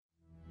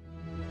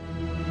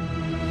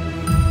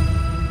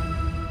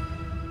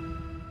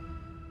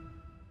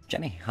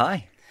Jenny,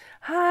 hi.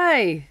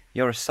 Hi.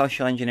 You're a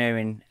social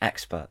engineering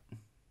expert.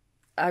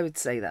 I would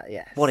say that,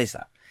 yes. What is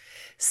that?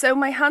 So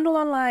my handle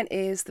online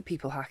is the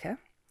People Hacker,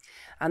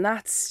 and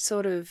that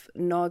sort of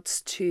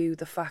nods to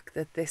the fact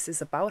that this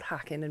is about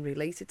hacking and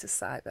related to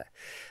cyber,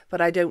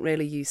 but I don't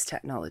really use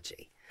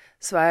technology.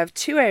 So I have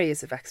two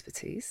areas of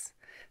expertise: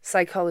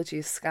 psychology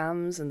of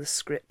scams and the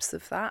scripts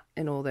of that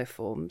in all their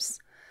forms.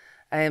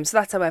 So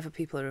that's however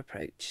people are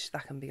approached.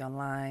 That can be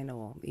online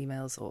or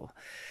emails or...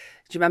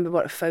 Do you remember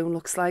what a phone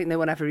looks like? No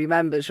one ever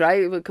remembers,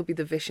 right? It could be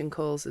the vision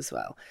calls as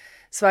well.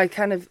 So I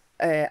kind of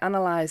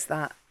analyse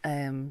that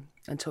and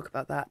talk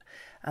about that.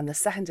 And the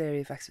second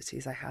area of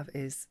expertise I have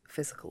is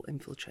physical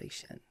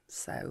infiltration.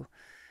 So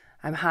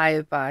I'm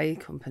hired by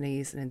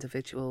companies and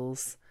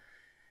individuals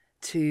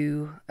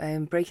to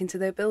break into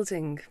their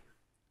building.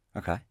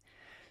 Okay.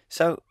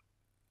 So,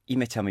 you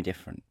may tell me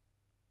different.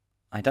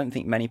 I don't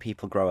think many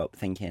people grow up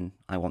thinking,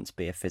 I want to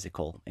be a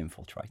physical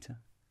infiltrator.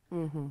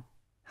 Mm-hmm.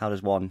 How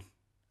does one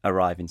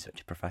arrive in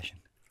such a profession?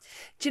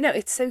 Do you know,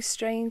 it's so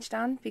strange,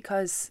 Dan,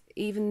 because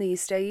even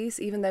these days,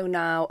 even though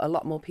now a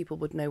lot more people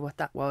would know what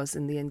that was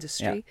in the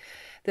industry,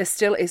 there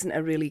still isn't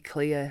a really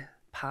clear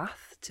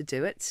path to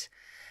do it.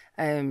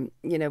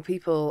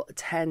 People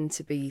tend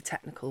to be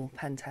technical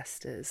pen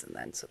testers and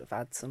then sort of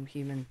add some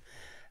human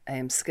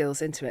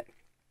skills into it.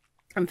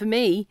 And for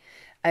me,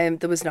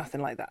 there was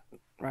nothing like that,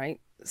 right?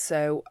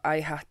 So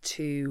I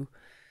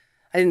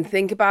didn't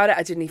think about it.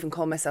 I didn't even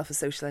call myself a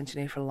social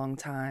engineer for a long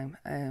time.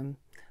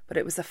 But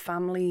it was a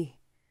family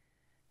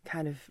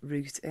kind of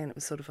route in. It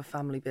was sort of a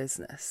family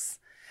business.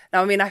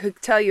 Now, I mean, I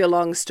could tell you a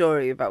long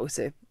story about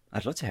it.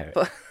 I'd love to hear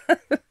it.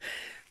 But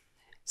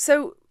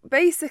so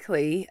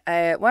basically,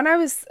 when I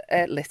was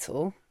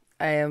little,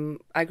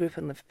 I grew up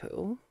in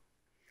Liverpool.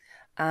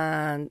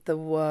 And there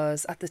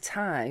was at the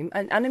time,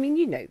 and I mean,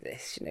 you know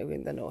this,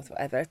 in the north,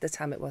 whatever. At the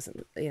time, it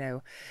wasn't,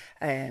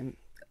 a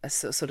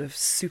sort of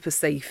super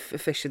safe,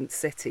 efficient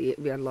city.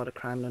 We had a lot of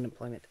crime and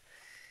unemployment.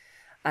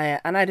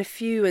 And I had a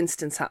few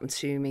incidents happen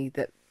to me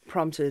that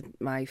prompted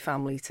my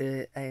family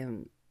to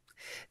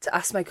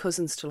ask my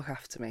cousins to look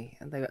after me.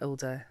 And they were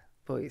older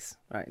boys,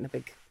 right, in a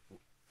big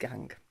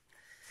gang.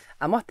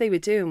 And what they were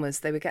doing was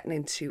they were getting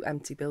into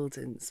empty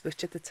buildings,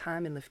 which at the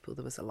time in Liverpool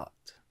there was a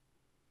lot.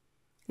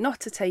 Not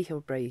to take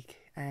or break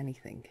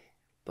anything,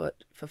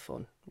 but for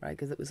fun, right?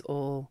 Because it was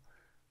all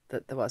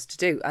that there was to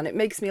do. And it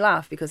makes me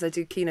laugh because I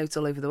do keynotes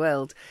all over the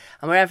world.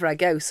 And wherever I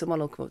go, someone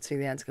will come up to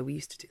me at the end and go, we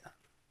used to do that.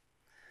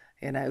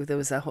 There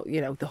was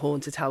the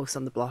haunted house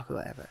on the block or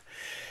whatever.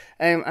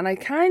 And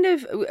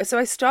so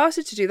I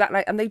started to do that,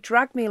 and they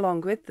dragged me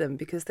along with them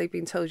because they'd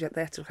been told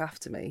they had to look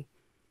after me.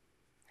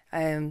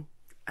 And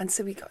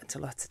so we got into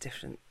lots of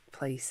different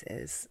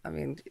places. I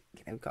mean,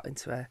 we got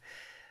into a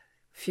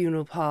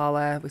funeral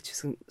parlour, which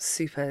was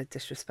super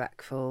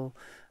disrespectful.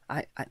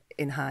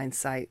 In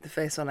hindsight, the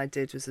first one I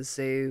did was a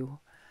zoo.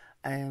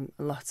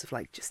 Lots of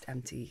just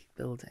empty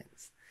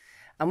buildings.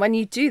 And when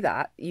you do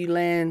that, you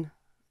learn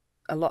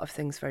a lot of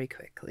things very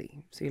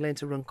quickly. So you learn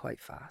to run quite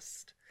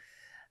fast.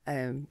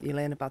 You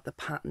learn about the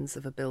patterns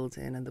of a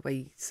building and the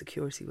way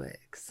security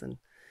works. And,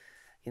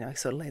 I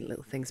sort of learned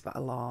little things about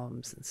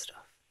alarms and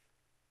stuff.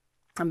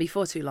 And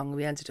before too long,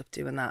 we ended up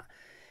doing that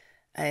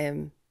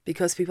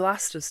because people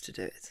asked us to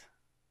do it,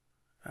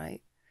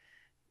 right?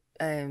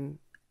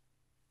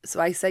 So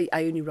I say,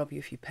 I only rob you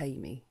if you pay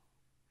me.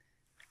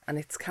 And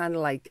it's kind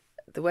of like,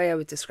 the way I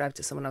would describe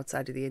to someone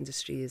outside of the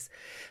industry is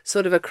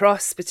sort of a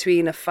cross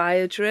between a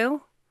fire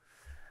drill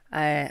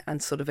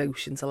and sort of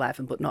Ocean's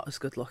 11, but not as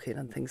good looking,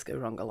 and things go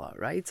wrong a lot,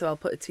 right? So I'll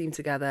put a team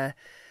together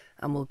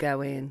and we'll go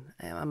in.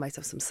 I might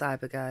have some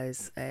cyber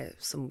guys,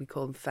 some we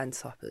call them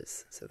fence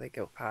hoppers. So they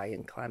go up high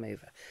and climb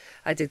over.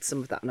 I did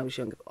some of that when I was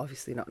younger, but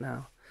obviously not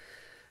now.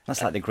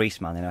 That's like the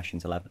grease man in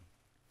Ocean's 11.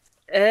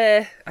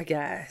 I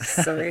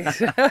guess. I mean,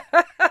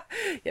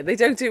 yeah, they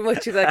don't do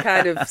much of that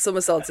kind of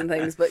somersaults and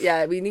things, but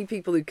yeah, we need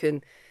people who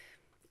can,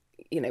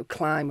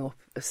 climb up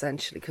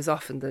essentially, because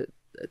often the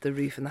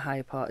roof and the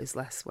higher part is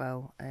less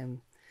well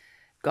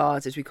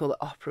guarded. We call it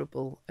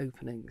operable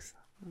openings.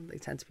 They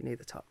tend to be near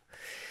the top.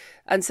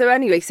 And so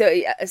anyway, so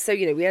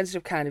we ended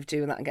up kind of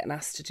doing that and getting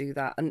asked to do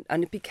that,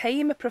 and it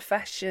became a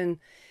profession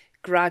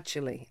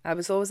gradually. I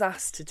was always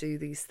asked to do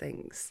these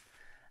things.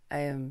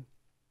 But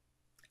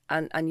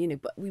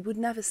we would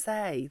never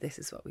say this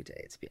is what we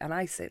did. And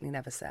I certainly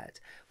never said.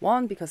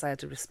 One, because I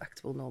had a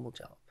respectable, normal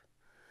job.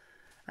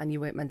 And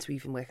you weren't meant to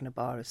even work in a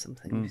bar or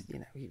something.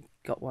 You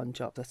got one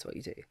job, that's what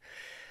you do.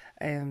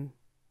 And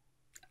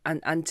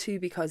two,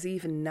 because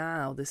even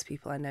now there's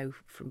people I know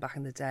from back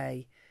in the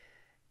day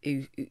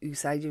who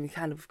say you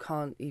kind of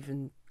can't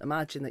even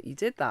imagine that you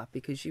did that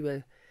because you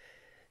were,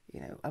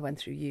 I went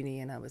through uni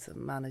and I was a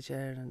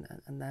manager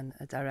and then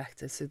a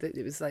director. So that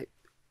it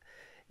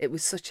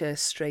was such a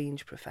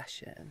strange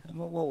profession.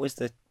 What was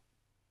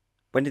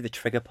when did the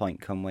trigger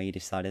point come where you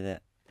decided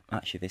that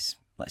actually this,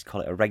 let's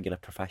call it a regular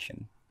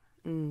profession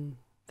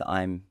that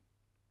I'm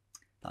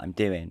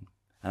doing,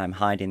 and I'm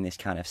hiding this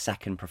kind of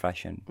second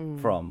profession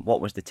from?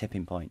 What was the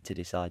tipping point to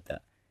decide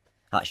that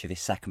actually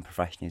this second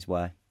profession is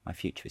where my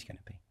future is going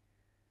to be?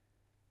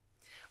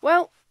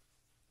 Well,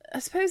 I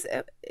suppose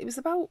it was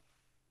about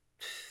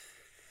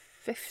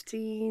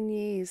 15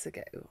 years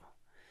ago.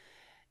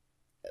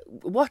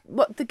 What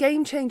the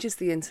game changer is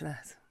the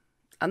internet.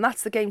 And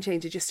that's the game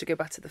changer, just to go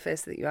back to the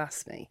first thing that you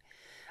asked me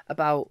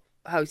about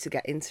how to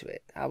get into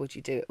it. How would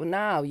you do it? Well,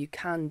 now you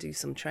can do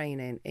some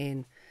training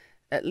in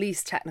at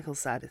least technical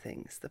side of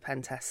things, the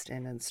pen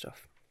testing and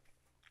stuff.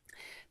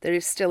 There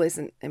still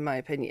isn't, in my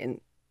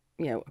opinion,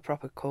 a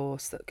proper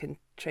course that can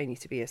train you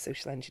to be a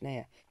social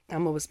engineer.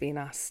 I'm always being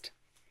asked,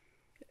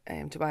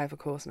 do I have a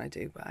course? And I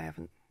do, but I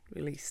haven't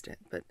released it.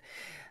 But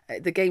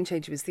the game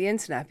changer was the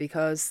internet,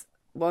 because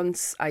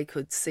once I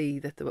could see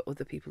that there were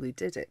other people who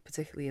did it,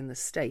 particularly in the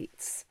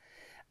States,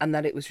 and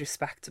that it was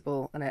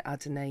respectable and it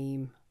had a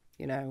name,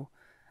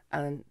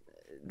 and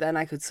then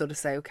I could sort of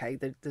say, okay,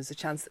 there's a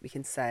chance that we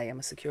can say I'm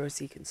a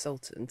security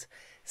consultant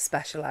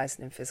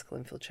specialising in physical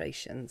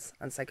infiltrations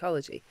and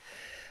psychology.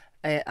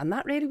 And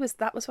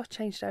that was what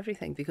changed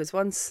everything, because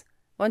once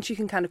you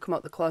can kind of come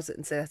out the closet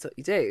and say that's what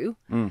you do,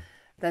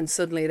 then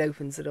suddenly it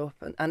opens it up.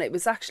 And it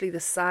was actually the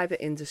cyber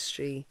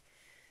industry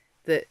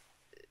that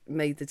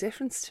made the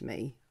difference to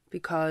me,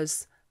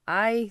 because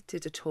I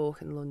did a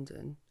talk in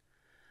London.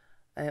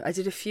 I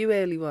did a few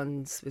early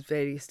ones with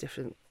various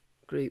different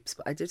groups,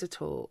 but I did a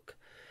talk,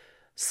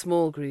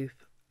 small group,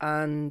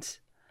 and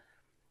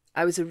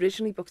I was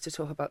originally booked to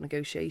talk about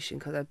negotiation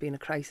because I'd been a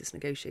crisis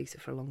negotiator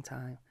for a long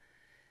time.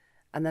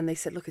 And then they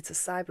said, look, it's a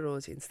cyber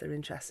audience. They're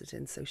interested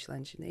in social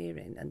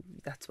engineering, and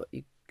that's what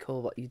you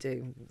call what you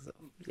do. So,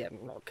 yeah,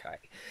 okay.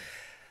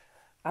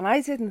 And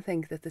I didn't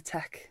think that the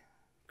tech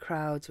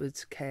crowd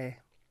would care.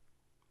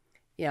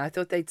 I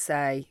thought they'd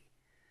say,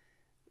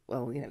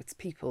 well, it's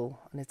people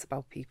and it's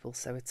about people,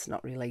 so it's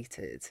not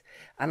related.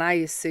 And I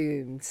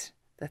assumed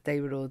that they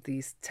were all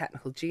these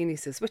technical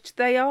geniuses, which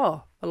they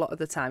are a lot of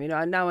the time.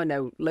 I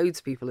know loads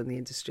of people in the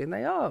industry and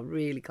they are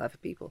really clever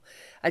people.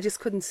 I just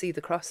couldn't see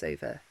the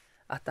crossover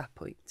at that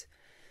point.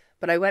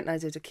 But I went and I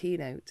did a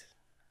keynote,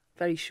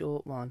 very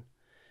short one.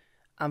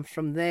 And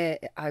from there,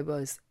 I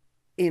was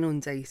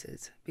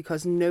inundated,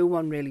 because no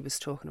one really was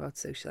talking about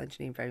social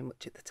engineering very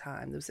much at the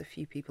time. There was a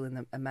few people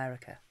in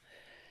America.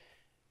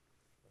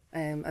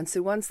 And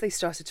so once they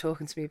started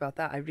talking to me about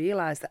that, I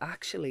realised that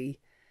actually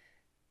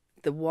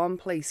the one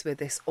place where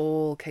this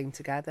all came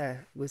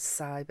together was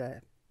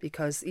cyber,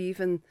 because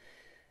even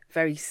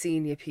very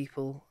senior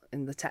people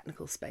in the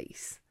technical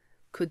space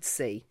could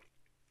see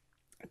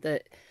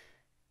that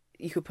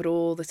you could put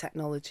all the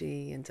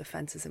technology and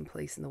defences in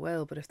place in the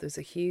world, but if there's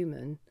a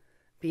human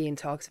being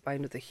targeted by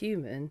another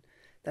human,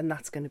 then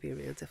that's going to be a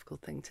real difficult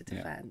thing to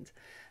defend.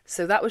 Yeah.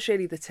 So that was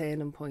really the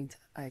turning point,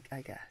 I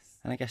guess.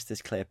 And I guess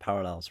there's clear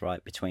parallels,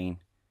 right, between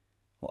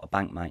what a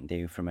bank might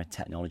do from a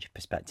technology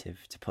perspective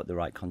to put the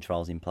right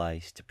controls in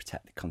place to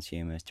protect the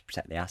consumers, to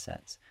protect the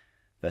assets,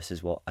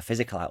 versus what a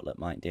physical outlet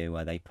might do,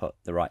 where they put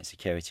the right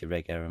security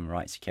rigor and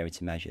right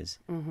security measures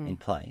in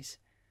place.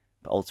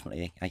 But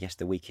ultimately, I guess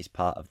the weakest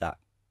part of that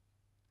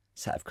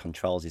set of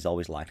controls is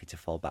always likely to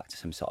fall back to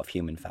some sort of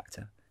human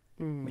factor,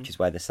 which is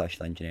where the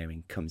social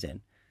engineering comes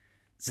in.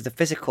 So the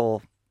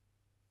physical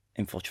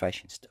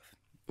infiltration stuff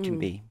can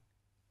be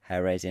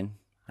hair-raising,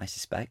 I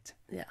suspect.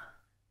 Yeah.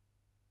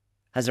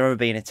 Has there ever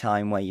been a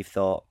time where you've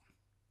thought,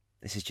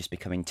 this is just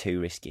becoming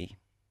too risky,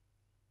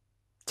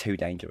 too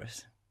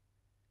dangerous?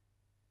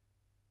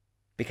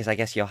 Because I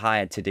guess you're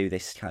hired to do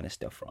this kind of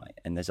stuff, right?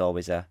 And there's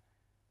always I'm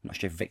not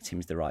sure if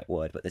victim's the right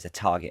word, but there's a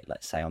target,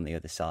 let's say, on the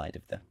other side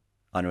of the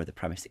honour of the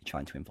premise that you're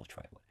trying to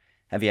infiltrate.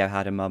 Have you ever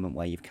had a moment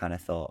where you've kind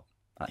of thought,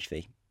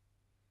 actually,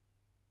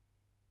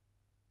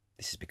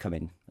 this is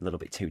becoming a little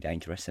bit too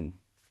dangerous and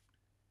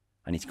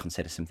I need to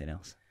consider something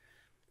else?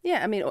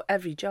 Yeah, I mean,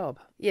 every job.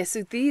 Yeah,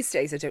 so these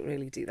days I don't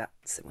really do that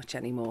so much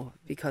anymore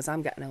because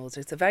I'm getting older.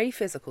 It's a very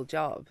physical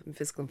job, and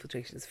physical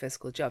infiltration is a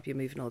physical job. You're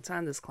moving all the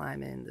time, there's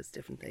climbing, there's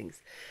different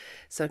things.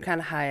 So I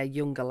kind of hire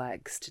younger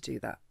legs to do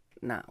that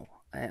now.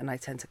 And I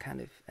tend to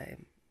kind of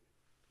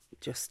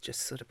just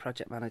sort of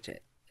project manage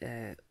it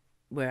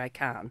where I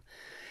can,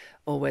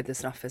 or where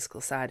there's not a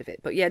physical side of it.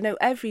 But yeah, no,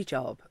 every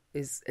job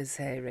is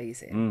hair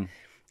raising.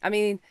 I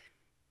mean,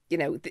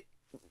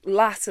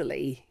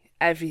 latterly,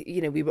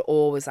 we were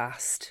always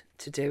asked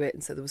to do it,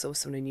 and so there was always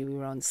someone who knew we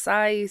were on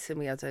site, and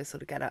we had to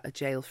sort of get out a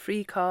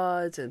jail-free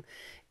card. And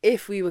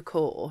if we were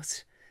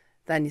caught,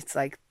 then it's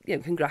like,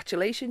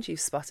 congratulations, you've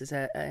spotted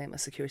a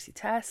security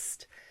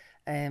test,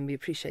 and we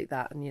appreciate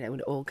that, and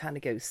and it all kind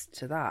of goes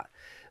to that.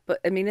 But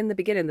I mean, in the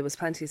beginning, there was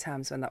plenty of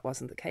times when that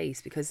wasn't the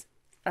case because,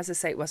 as I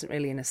say, it wasn't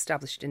really an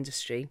established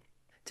industry.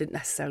 Didn't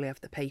necessarily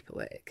have the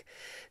paperwork.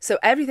 So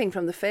everything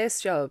from the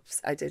first jobs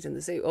I did in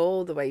the zoo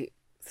all the way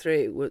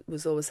through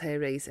was always hair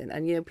raising.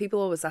 And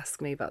people always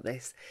ask me about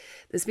this.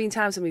 There's been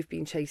times when we've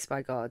been chased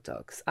by guard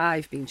dogs.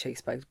 I've been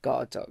chased by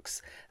guard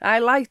dogs. I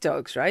like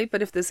dogs, right?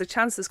 But if there's a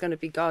chance there's going to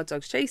be guard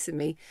dogs chasing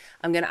me,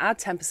 I'm going to add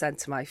 10%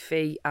 to my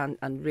fee and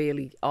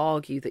really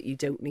argue that you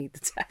don't need the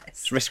test.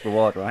 It's risk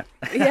reward, right?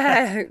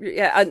 yeah,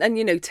 and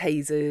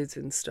tasered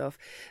and stuff.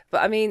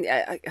 But I mean,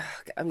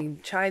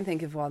 try and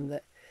think of one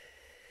that.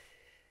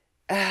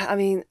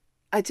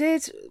 I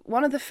did,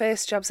 one of the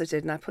first jobs I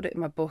did, and I put it in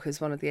my book as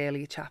one of the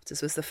earlier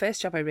chapters, was the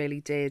first job I really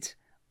did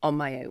on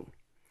my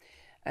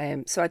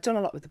own. So I'd done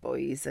a lot with the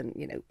boys,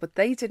 and but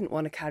they didn't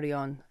want to carry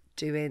on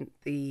doing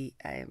the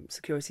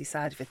security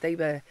side of it. They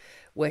were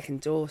working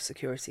door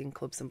security in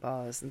clubs and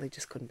bars, and they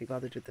just couldn't be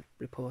bothered with the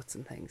reports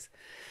and things.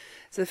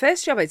 So the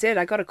first job I did,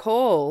 I got a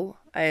call.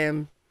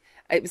 It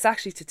was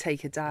actually to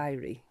take a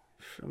diary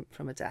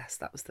from a desk.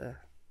 That was the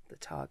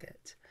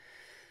target.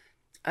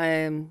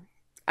 And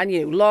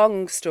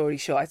long story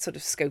short, I'd sort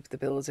of scoped the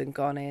building,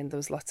 gone in. There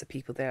was lots of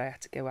people there. I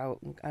had to go out,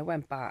 and I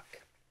went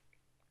back.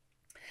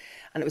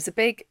 And it was a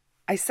big,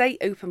 I say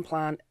open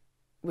plan,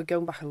 we're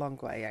going back a long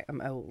way.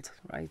 I'm old,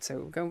 right? So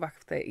we're going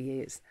back 30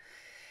 years.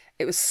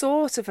 It was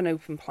sort of an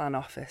open plan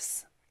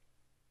office.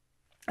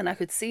 And I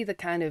could see the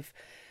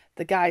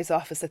guy's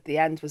office at the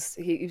end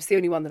he was the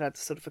only one that had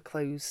sort of a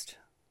closed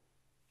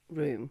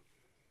room.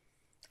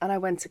 And I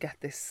went to get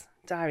this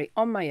diary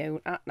on my own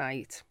at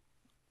night,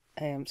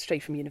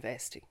 straight from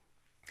university.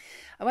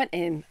 I went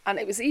in, and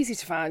it was easy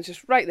to find,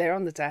 just right there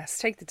on the desk,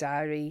 take the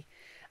diary.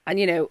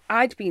 And,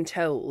 I'd been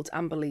told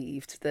and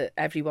believed that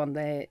everyone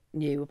there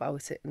knew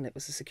about it and it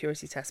was a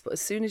security test. But as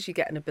soon as you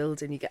get in a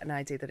building, you get an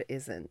idea that it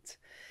isn't.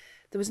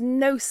 There was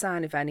no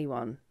sign of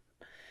anyone.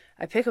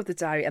 I pick up the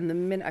diary, and the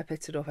minute I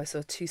picked it up, I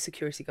saw 2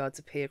 security guards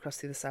appear across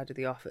the other side of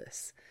the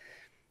office.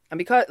 And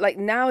because,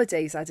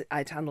 nowadays,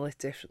 I'd handle it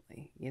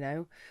differently,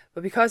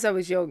 But because I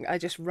was young, I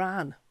just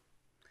ran.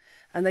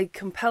 And they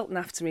come pelting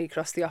after me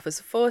across the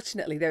office.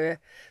 Fortunately, they were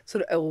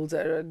sort of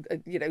older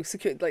and there's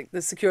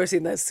security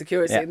and there's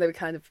security. Yeah. And they were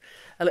kind of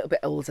a little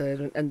bit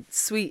older and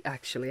sweet,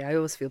 actually. I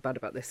always feel bad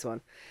about this one.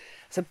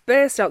 So I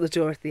burst out the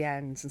door at the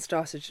end and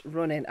started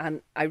running.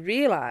 And I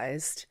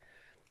realised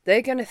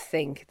they're going to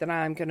think that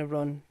I'm going to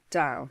run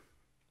down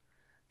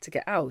to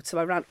get out. So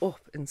I ran up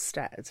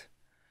instead,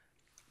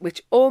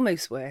 which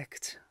almost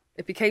worked.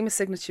 It became a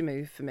signature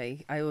move for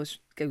me. I always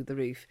go to the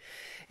roof.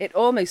 It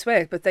almost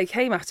worked, but they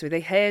came after me.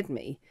 They heard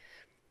me,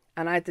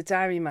 and I had the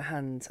diary in my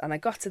hand. And I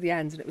got to the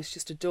end, and it was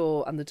just a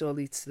door, and the door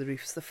leads to the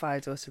roof. It's the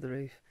fire door to the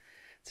roof.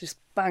 So just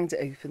banged it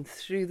open,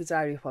 threw the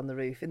diary up on the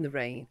roof in the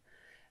rain,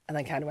 and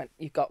then kind of went,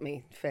 "You got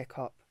me, fair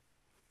cop."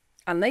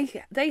 And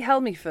they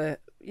held me for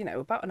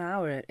about an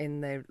hour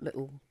in their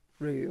little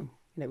room,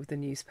 with the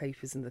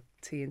newspapers and the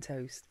tea and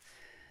toast,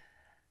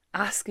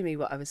 asking me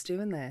what I was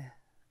doing there.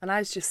 And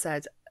I just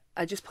said,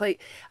 I just play,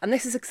 and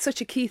this is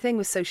such a key thing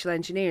with social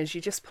engineering, is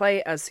you just play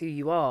it as who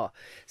you are.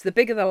 So the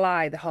bigger the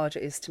lie, the harder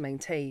it is to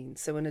maintain.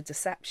 So in a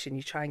deception,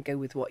 you try and go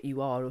with what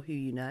you are or who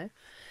you know.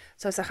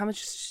 So I was like, I'm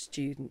just a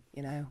student,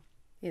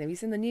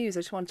 he's in the news. I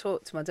just want to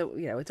talk to him.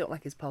 I don't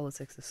like his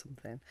politics or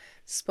something.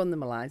 Spun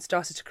them a line,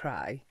 started to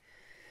cry.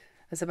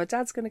 I said, my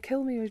dad's going to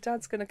kill me.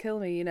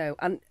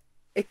 And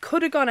it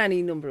could have gone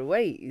any number of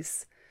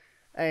ways.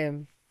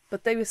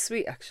 But they were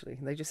sweet, actually.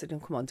 They just said, "No,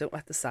 come on, don't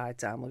let the side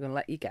down. We're going to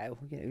let you go.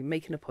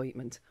 Make an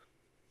appointment."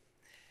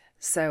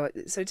 So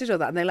I did all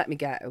that, and they let me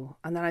go.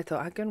 And then I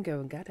thought, I'm going to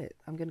go and get it.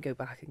 I'm going to go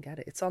back and get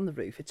it. It's on the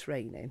roof. It's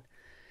raining.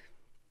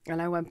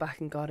 And I went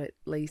back and got it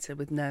later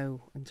with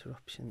no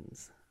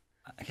interruptions.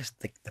 I guess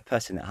the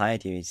person that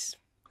hired you is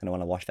going to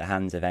want to wash their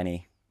hands of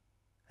any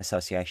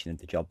association of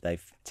the job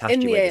they've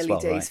tasked you with as well,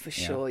 in the early days, right? for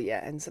sure,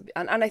 yeah.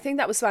 And I think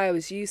that was why I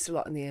was used a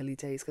lot in the early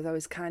days, because I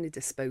was kind of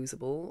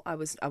disposable. I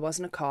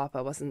wasn't a cop.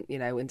 I wasn't,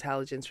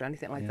 intelligence or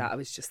anything like that. I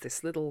was just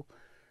this little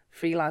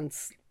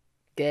freelance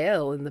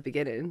girl in the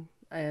beginning.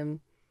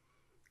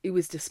 It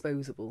was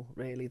disposable,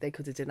 really. They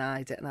could have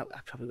denied it, and I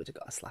probably would have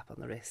got a slap on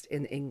the wrist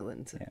in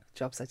England. Yeah.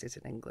 Jobs I did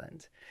in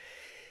England.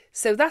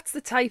 So that's the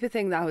type of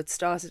thing that I had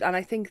started. And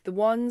I think the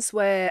ones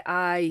where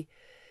I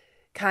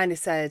kind of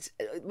said,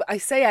 I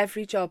say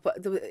every job,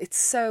 but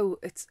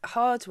it's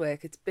hard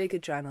work, it's big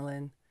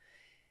adrenaline.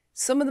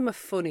 Some of them are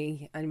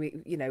funny, and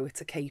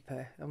it's a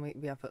caper, and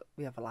we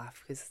have a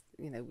laugh because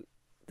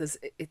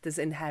there's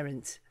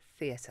inherent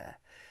theatre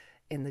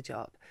in the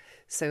job.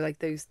 So like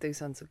those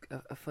ones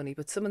are funny,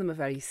 but some of them are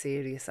very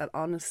serious. And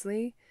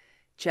honestly,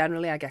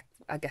 generally, I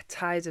get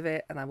tired of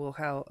it, and I walk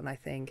out, and I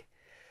think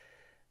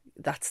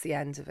that's the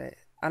end of it.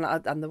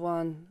 And the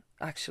one,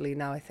 actually,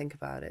 now I think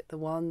about it, the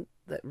one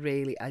that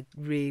I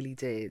really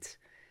did,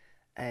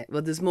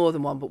 well, there's more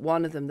than one, but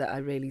one of them that I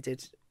really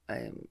did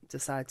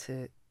decide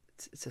to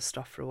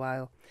stop for a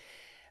while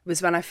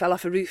was when I fell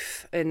off a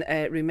roof in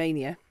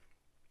Romania.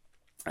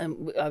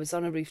 I was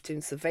on a roof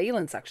doing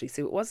surveillance, actually,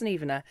 so it wasn't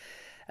even a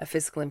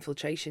physical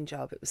infiltration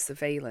job, it was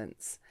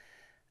surveillance,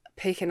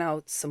 picking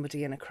out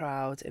somebody in a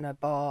crowd in a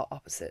bar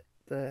opposite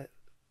the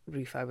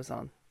roof I was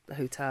on, the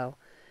hotel.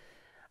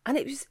 And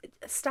it was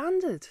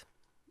standard.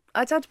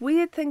 I'd had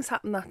weird things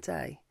happen that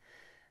day.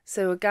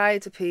 So a guy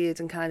had appeared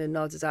and kind of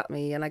nodded at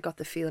me, and I got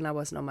the feeling I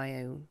wasn't on my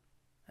own,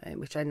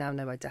 which I now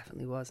know I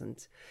definitely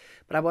wasn't.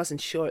 But I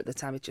wasn't sure at the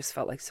time. It just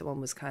felt like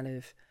someone was kind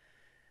of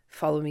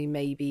following me,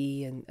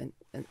 maybe,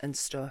 and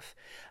stuff.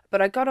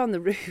 But I got on the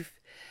roof,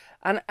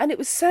 and it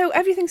was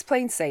everything's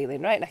plain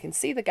sailing, right? And I can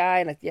see the guy,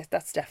 and yes,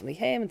 that's definitely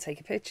him, and take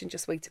a picture and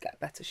just wait to get a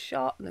better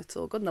shot, and it's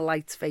all good. And the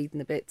light's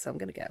fading a bit, so I'm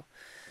going to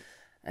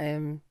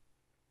go.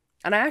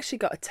 And I actually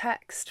got a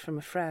text from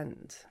a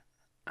friend,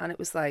 and it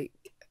was like,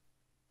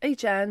 "Hey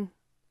Jen,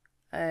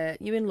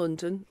 you in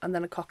London?" And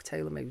then a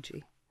cocktail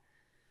emoji.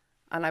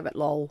 And I went,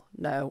 "Lol,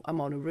 no, I'm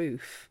on a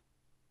roof,"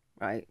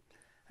 right?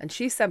 And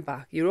she sent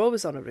back, "You're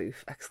always on a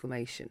roof!"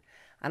 exclamation.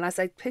 And as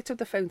I picked up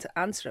the phone to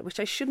answer it, which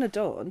I shouldn't have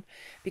done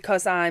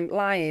because I'm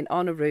lying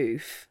on a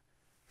roof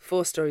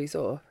 4 stories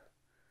up,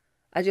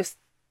 I just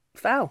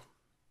fell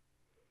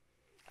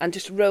and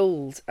just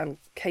rolled and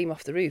came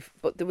off the roof.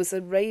 But there was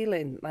a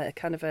railing, like a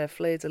kind of a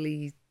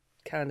fleur-de-lis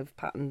kind of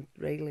pattern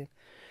railing.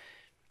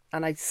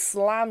 And I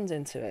slammed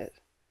into it,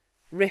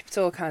 ripped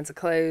all kinds of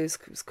clothes,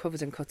 was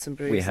covered in cuts and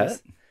bruises. Were you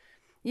hurt?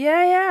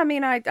 Yeah. I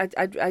mean,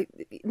 I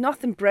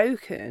nothing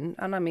broken.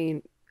 And I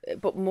mean,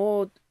 but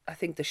more, I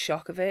think, the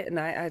shock of it. And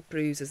I had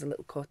bruises and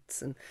little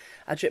cuts, and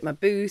I dripped my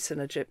boot,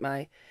 and I dripped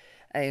my,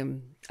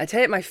 I'd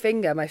hurt my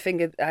finger. I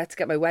had to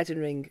get my wedding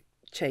ring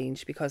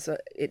changed because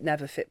it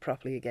never fit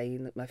properly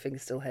again. My finger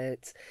still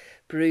hurts,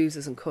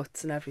 bruises and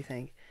cuts and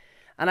everything.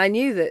 And I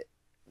knew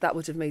that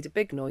would have made a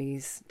big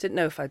noise. Didn't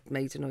know if I'd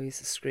made a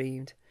noise or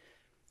screamed.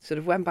 Sort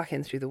of went back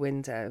in through the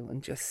window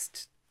and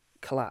just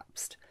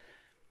collapsed.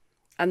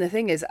 And the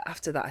thing is,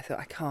 after that, I thought,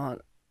 I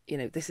can't,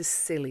 this is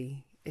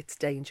silly. It's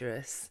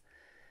dangerous.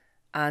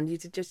 And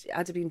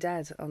I'd have been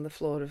dead on the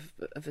floor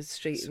of a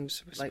street. And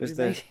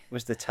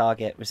was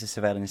the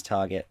surveillance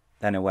target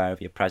then aware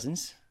of your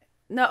presence?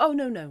 No, oh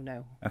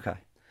no. Okay.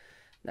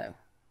 No,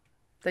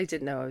 they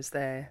didn't know I was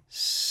there.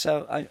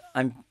 So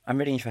I'm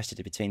really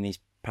interested between these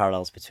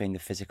parallels between the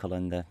physical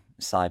and the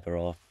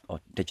cyber or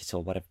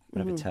digital, whatever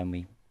term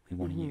we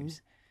want to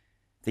use.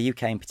 The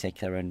UK in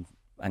particular and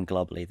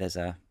globally, there's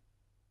a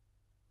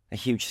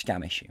huge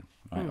scam issue,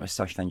 right? Or a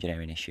social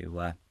engineering issue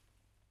where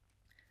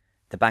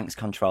the bank's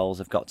controls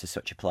have got to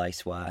such a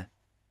place where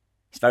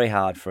it's very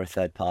hard for a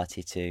third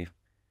party to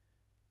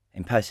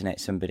impersonate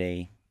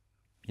somebody,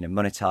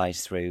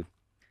 monetize through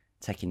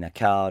taking their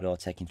card or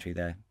taking through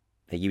their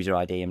user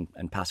ID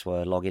and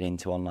password, logging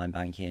into online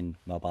banking,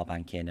 mobile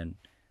banking,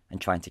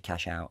 and trying to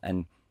cash out.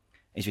 And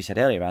as we said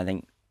earlier, I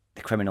think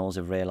the criminals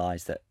have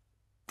realised that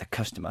the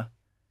customer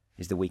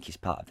is the weakest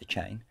part of the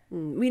chain.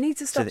 We need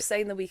to stop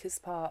saying the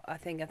weakest part, I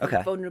think.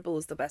 Okay. Vulnerable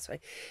is the best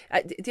way.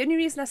 The only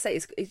reason I say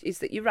is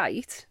that you're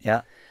right.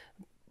 Yeah.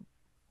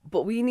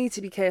 But we need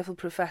to be careful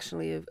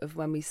professionally of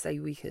when we say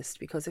weakest,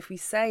 because if we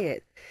say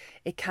it,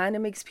 it kind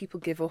of makes people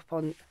give up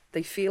on,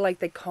 they feel like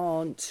they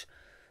can't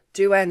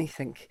do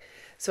anything.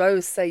 So I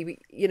always say,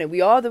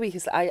 we are the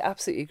weakest. I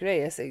absolutely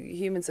agree. I say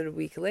humans are a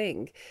weak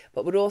link,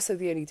 but we're also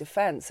the only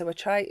defence. So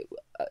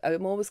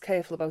I'm always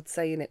careful about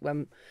saying it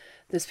when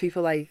there's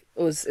people like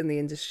us in the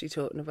industry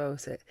talking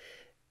about it,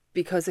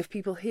 because if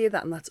people hear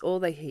that and that's all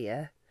they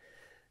hear,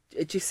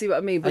 do you see what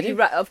I mean? But you're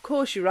right. Of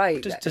course, you're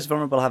right. Does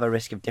vulnerable have a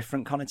risk of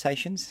different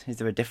connotations? Is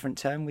there a different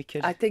term we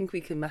could? I think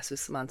we can mess with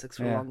semantics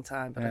for a long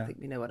time, but I think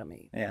we know what I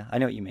mean. Yeah, I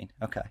know what you mean.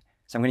 Okay,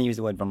 so I'm going to use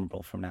the word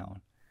vulnerable from now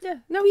on. Yeah,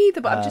 no,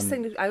 either. But I'm just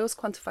saying, I always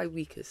quantify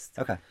weakest.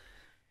 Okay,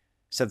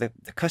 so the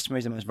customer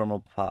is the most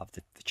vulnerable part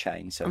of the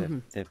chain.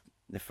 So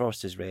the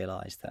fraudsters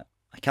realise that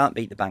I can't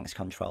beat the bank's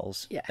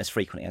controls as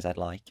frequently as I'd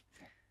like,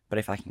 but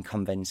if I can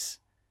convince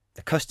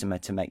the customer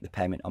to make the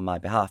payment on my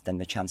behalf, then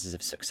the chances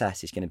of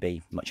success is going to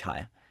be much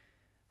higher.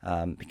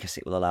 Because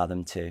it will allow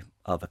them to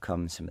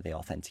overcome some of the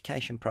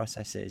authentication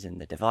processes and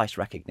the device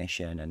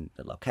recognition and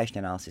the location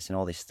analysis and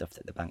all this stuff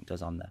that the bank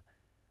does on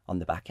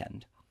the back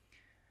end.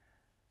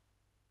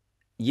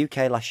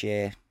 UK last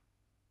year,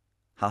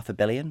 500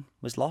 million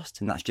was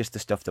lost, and that's just the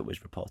stuff that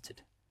was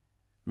reported.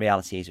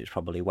 Reality is it was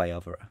probably way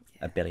over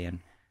a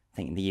billion. I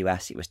think in the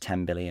US it was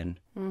 10 billion.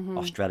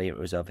 Australia it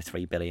was over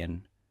 3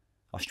 billion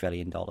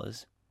Australian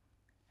dollars.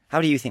 How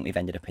do you think we've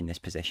ended up in this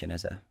position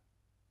as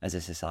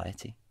a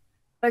society?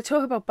 I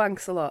talk about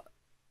banks a lot,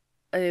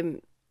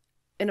 in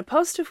a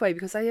positive way,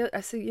 because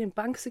I say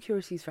bank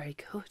security is very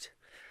good.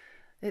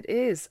 It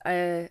is,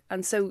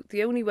 and so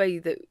the only way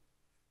that,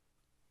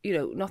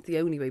 not the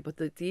only way, but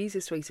the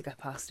easiest way to get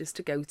past is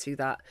to go to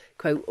that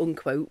quote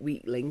unquote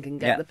weak link and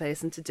get the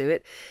person to do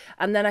it.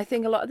 And then I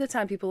think a lot of the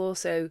time people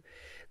also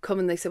come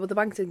and they say, well, the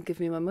bank didn't give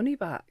me my money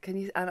back.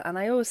 And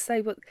I always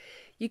say, but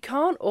you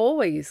can't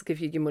always give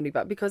you your money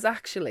back, because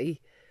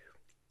actually,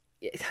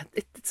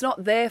 it's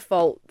not their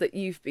fault that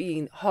you've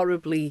been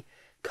horribly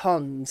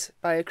conned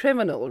by a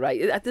criminal,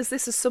 right? There's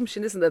this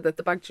assumption, isn't there, that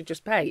the bank should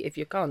just pay if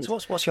you're conned. So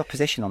what's your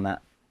position on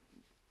that,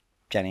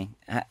 Jenny?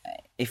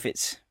 If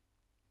it's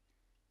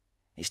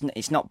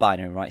not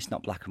binary, right? It's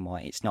not black and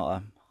white. It's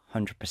not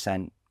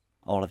 100%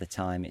 all of the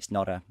time. It's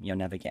not you're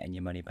never getting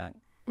your money back.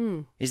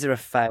 Is there a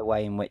fair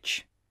way in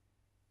which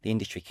the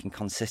industry can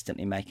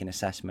consistently make an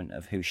assessment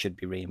of who should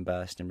be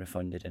reimbursed and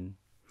refunded and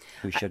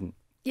who shouldn't?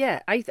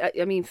 Yeah, I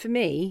mean, for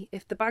me,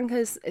 if the bank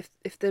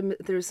if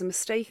there is a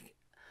mistake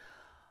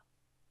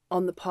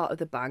on the part of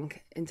the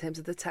bank in terms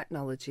of the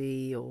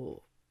technology,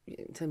 or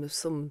in terms of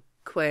some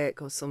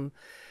quirk or some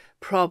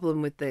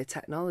problem with their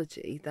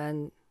technology,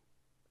 then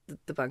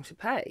the bank should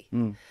pay.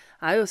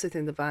 I also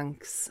think the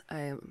banks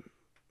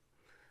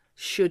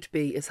should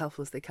be as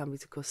helpful as they can be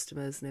to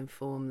customers and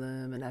inform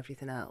them and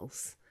everything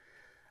else.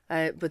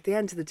 But at the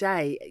end of the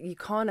day, you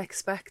can't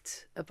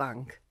expect a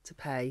bank to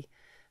pay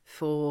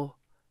for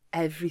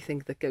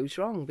everything that goes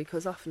wrong,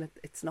 because often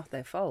it's not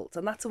their fault.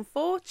 And that's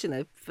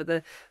unfortunate for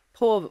the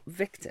poor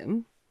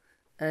victim.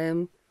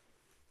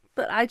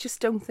 But I just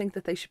don't think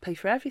that they should pay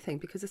for everything,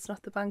 because it's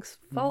not the bank's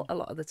fault a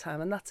lot of the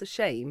time. And that's a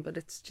shame, but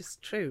it's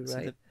just true,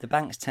 right? So the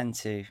banks tend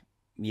to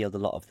yield a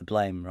lot of the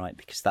blame, right?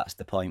 Because that's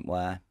the point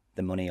where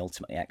the money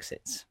ultimately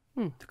exits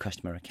the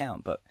customer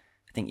account. But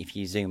I think if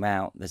you zoom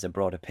out, there's a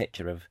broader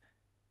picture of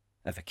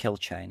a kill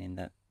chain, in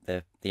that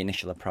the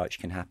initial approach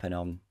can happen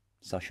on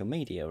social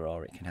media,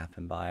 or it can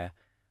happen via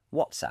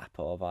WhatsApp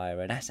or via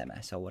an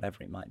SMS or whatever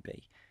it might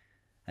be.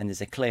 And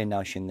there's a clear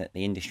notion that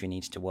the industry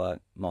needs to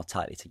work more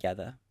tightly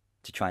together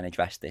to try and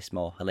address this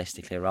more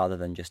holistically, rather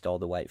than just all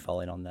the weight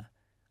falling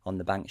on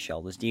the bank's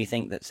shoulders. Do you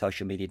think that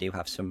social media do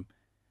have some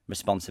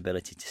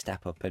responsibility to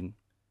step up and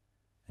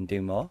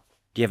do more?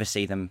 Do you ever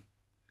see them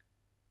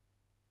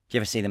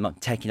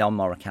taking on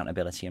more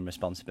accountability and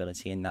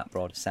responsibility in that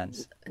broader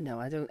sense? No,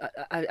 I don't.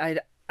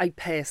 I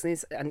personally,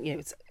 and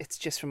it's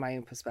just from my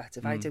own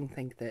perspective, I don't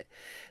think that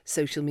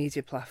social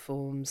media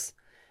platforms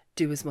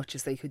do as much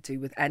as they could do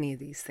with any of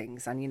these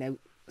things. And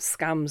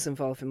scams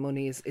involving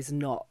money is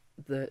not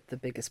the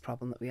biggest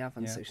problem that we have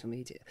on social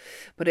media,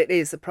 but it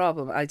is a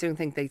problem. I don't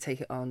think they take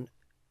it on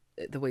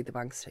the way the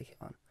banks take it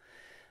on.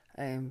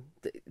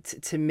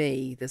 To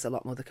me, there's a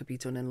lot more that could be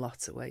done in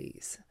lots of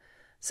ways.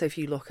 So if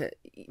you look at,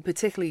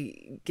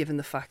 particularly given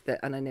the fact that,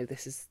 and I know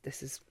this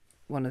is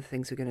one of the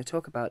things we're going to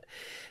talk about,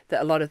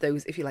 that a lot of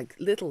those, if you like,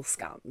 little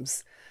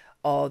scams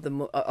are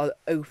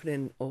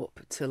opening up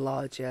to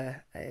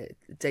larger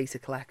data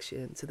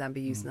collection to then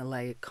be used in a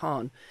layered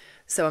con.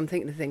 So I'm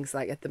thinking of things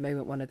like, at the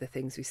moment, one of the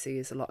things we see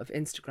is a lot of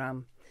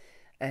Instagram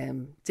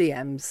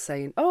DMs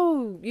saying,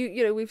 oh,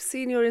 you we've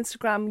seen your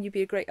Instagram, you'd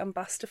be a great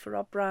ambassador for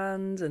our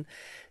brand, and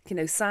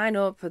sign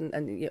up,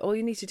 and all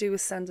you need to do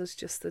is send us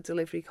just the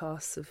delivery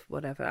costs of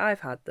whatever. Think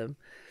had them,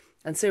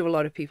 and so a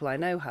lot of people I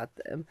know had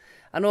them,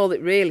 and all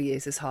it really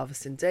is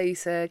harvesting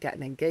data,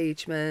 getting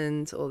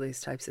engagement, all these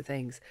types of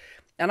things.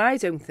 And I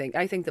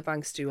think the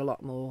banks do a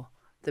lot more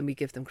than we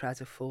give them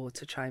credit for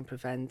to try and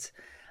prevent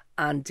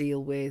and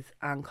deal with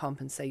and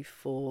compensate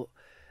for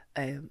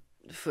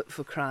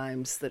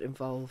crimes that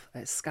involve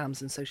scams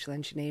and social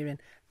engineering.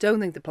 Don't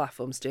think the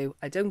platforms do.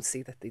 I don't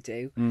see that they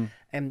do.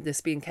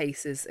 There's been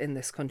cases in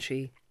this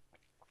country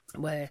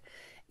where,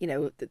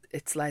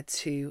 it's led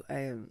to,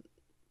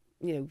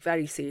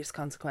 very serious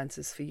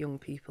consequences for young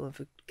people and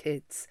for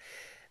kids,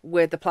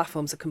 where the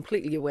platforms are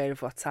completely aware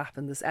of what's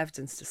happened. There's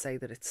evidence to say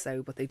that it's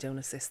so, but they don't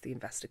assist the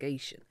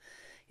investigation.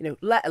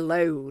 Let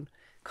alone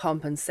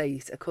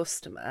compensate a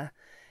customer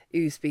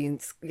who's been,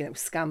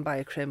 scammed by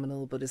a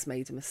criminal but has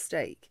made a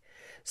mistake.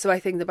 So I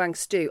think the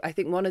banks do. I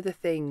think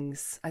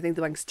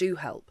the banks do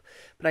help,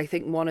 but I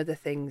think one of the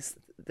things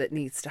that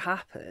needs to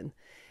happen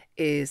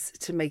is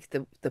to make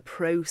the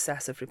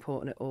process of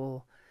reporting it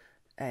all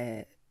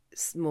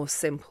more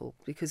simple.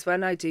 Because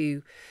when I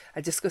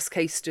discuss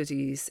case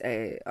studies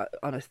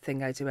on a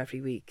thing I do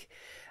every week,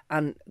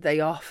 and they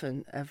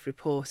often have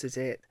reported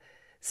it.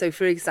 So,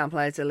 for example,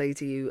 I had a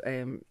lady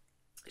who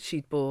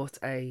she'd bought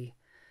a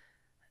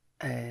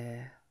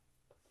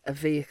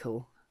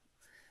vehicle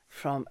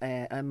from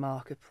a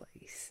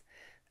marketplace,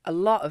 a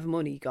lot of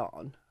money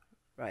gone,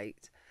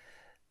 right?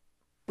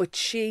 But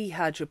she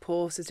had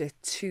reported it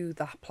to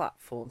that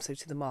platform, so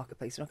to the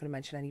marketplace. I'm not going to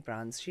mention any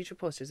brands. She'd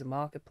reported it to a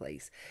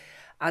marketplace,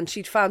 and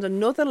she'd found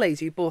another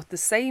lady who bought the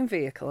same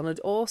vehicle and had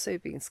also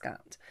been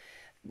scammed.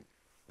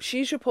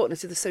 She's reporting it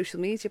to the social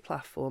media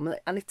platform,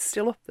 and it's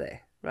still up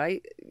there,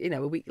 right?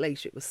 A week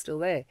later, it was still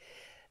there.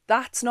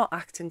 That's not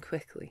acting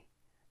quickly,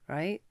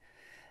 right?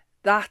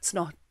 That's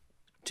not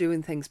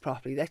doing things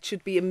properly. That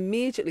should be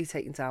immediately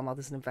taken down while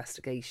there's an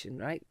investigation,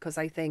 right? Because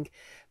I think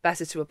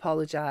better to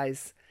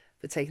apologise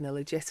for taking a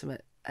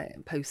legitimate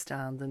post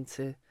down than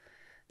to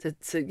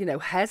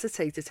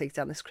hesitate to take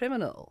down this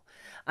criminal.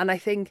 And I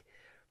think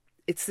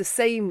it's the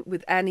same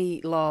with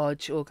any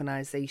large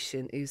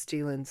organisation who's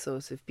dealing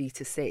sort of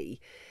B2C.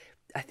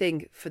 I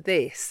think for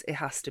this, we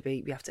have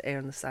to err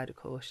on the side of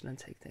caution and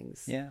take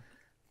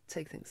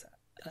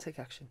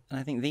action. And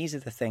I think these are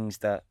the things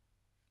that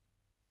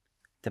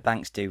the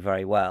banks do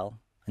very well,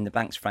 and the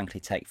banks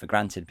frankly take for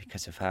granted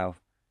because of how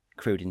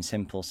crude and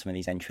simple some of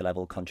these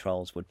entry-level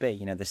controls would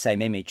be. The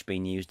same image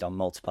being used on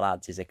multiple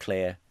ads is a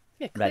clear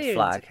red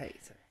flag.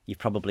 Indicator. You've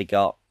probably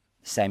got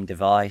the same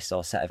device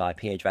or set of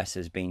IP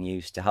addresses being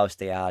used to host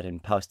the ad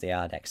and post the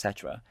ad,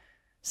 etc.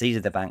 So these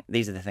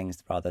are the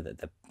things rather that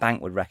the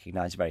bank would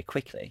recognise very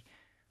quickly.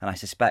 And I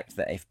suspect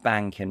that if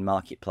bank and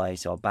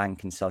marketplace or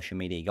bank and social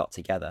media got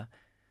together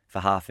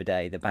for half a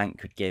day, the bank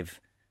could give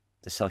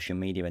the social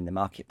media and the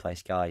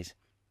marketplace guys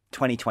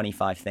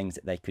 25 things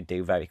that they could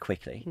do very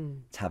quickly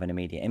to have an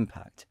immediate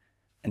impact.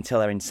 Until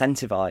they're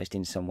incentivized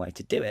in some way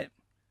to do it,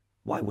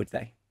 why would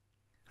they?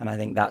 And I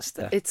think that's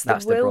the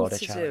broader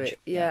challenge. Do it.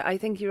 Yeah, I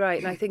think you're right.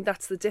 And I think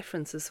that's the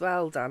difference as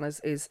well, Dan,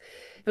 is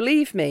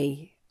believe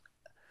me,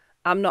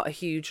 I'm not a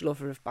huge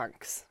lover of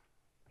banks.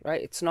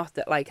 right? It's not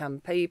that like I'm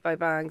paid by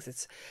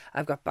banks.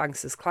 I've got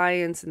banks as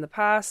clients in the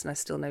past and I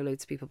still know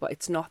loads of people, but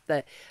it's not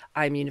that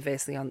I'm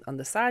universally on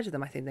the side of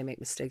them. I think they make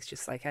mistakes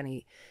just like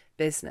any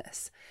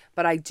business.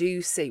 But I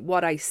do see,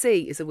 what I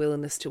see is a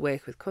willingness to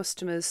work with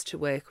customers, to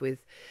work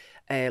with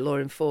law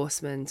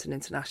enforcement and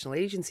international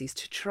agencies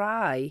to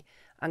try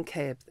and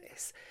curb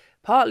this.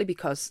 Partly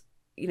because,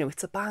 you know,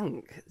 it's a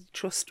bank.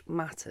 Trust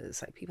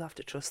matters. Like, people have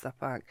to trust that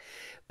bank.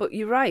 But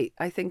you're right.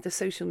 I think the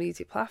social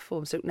media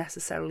platforms don't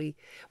necessarily,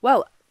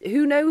 well,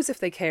 who knows if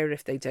they care or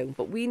if they don't,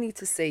 but we need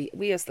to see,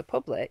 we as the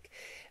public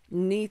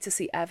need to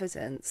see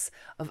evidence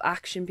of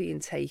action being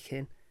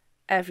taken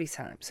every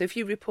time. So if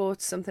you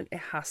report something, it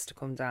has to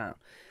come down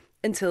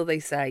until they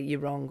say you're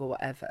wrong or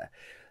whatever.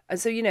 And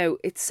so, you know,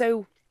 it's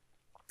so,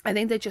 I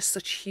think they're just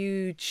such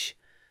huge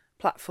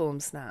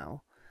platforms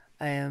now,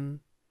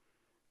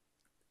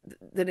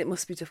 that it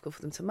must be difficult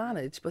for them to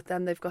manage. But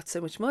then they've got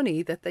so much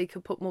money that they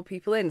could put more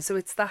people in. So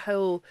it's that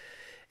whole,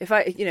 if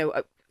I, you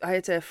know, I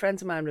had a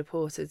friend of mine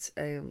reported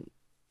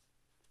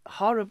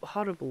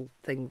horrible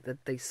thing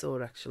that they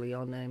saw actually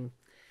on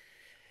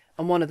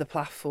one of the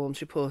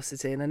platforms,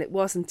 reported in, and it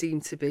wasn't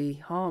deemed to be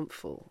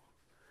harmful.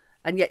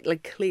 And yet,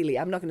 like, clearly,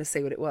 I'm not going to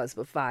say what it was,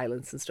 but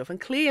violence and stuff, and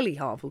clearly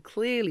harmful,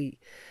 clearly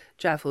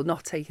dreadful,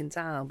 not taken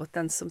down. But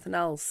then something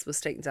else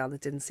was taken down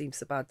that didn't seem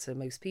so bad to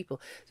most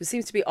people. So it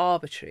seems to be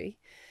arbitrary.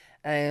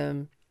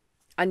 And,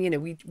 you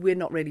know, we're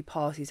not really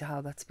party to how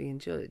that's being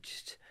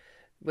judged.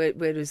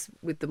 Whereas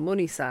with the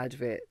money side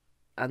of it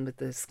and with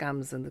the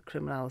scams and the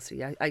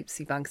criminality, I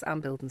see banks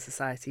and building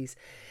societies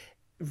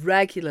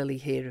regularly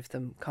hear of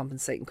them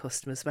compensating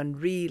customers when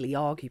really,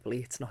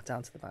 arguably, it's not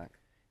down to the bank.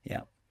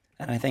 Yeah.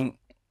 And I think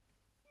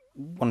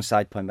one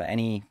side point, but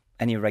any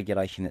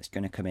regulation that's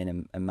going to come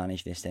in and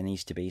manage this, there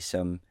needs to be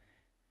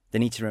there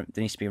needs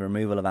to be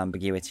removal of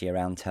ambiguity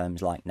around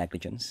terms like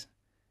negligence.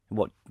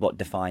 What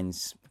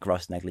defines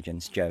gross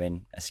negligence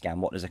during a scam?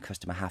 What does a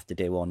customer have to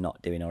do or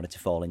not do in order to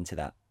fall into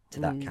that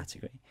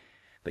category?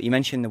 But you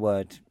mentioned the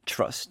word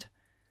trust,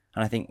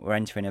 and I think we're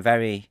entering a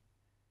very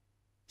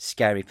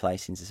scary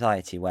place in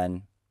society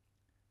when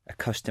a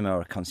customer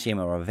or a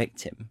consumer or a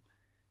victim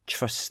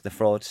trusts the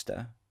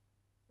fraudster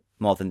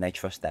more than they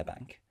trust their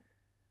bank.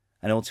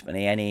 And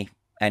ultimately,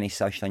 any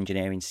social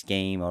engineering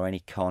scheme or any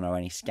con or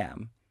any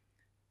scam,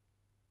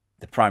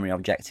 the primary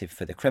objective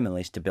for the criminal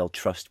is to build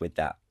trust with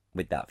that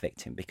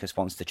victim, because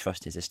once the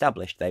trust is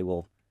established, they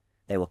will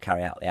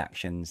carry out the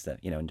actions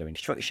that, you know, under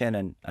instruction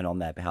and on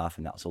their behalf,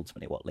 and that's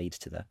ultimately what leads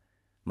to the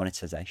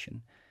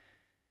monetization.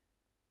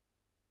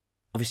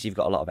 Obviously, you've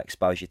got a lot of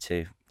exposure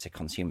to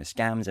consumer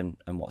scams and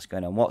what's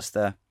going on. What's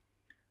the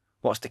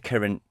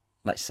current,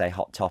 let's say,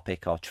 hot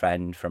topic or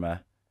trend from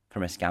a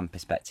scam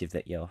perspective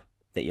that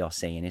you're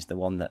seeing? Is the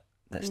one that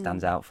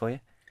stands out for you?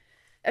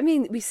 I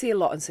mean, we see a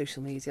lot on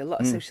social media, a lot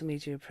of social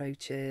media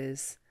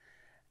approaches.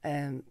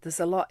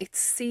 There's a lot, it's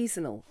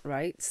seasonal,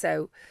 right?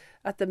 So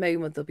at the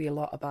moment, there'll be a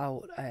lot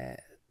about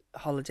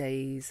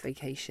holidays,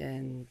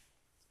 vacation,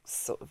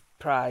 sort of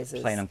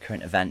prizes. Playing on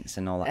current events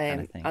and all that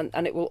kind of thing.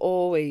 And it will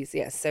always,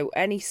 yes, so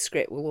any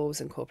script will always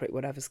incorporate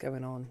whatever's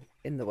going on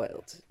in the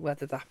world,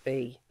 whether that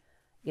be,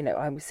 you know,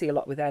 I see a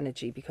lot with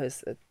energy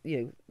because, you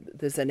know,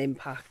 there's an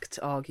impact,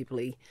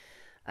 arguably,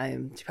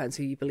 depends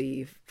who you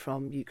believe,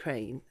 from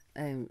Ukraine,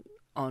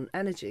 on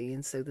energy,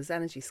 and so there's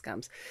energy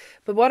scams.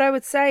 But what I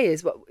would say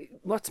is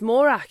what's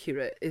more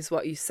accurate is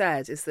what you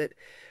said, is that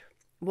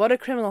what a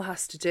criminal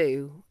has to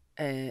do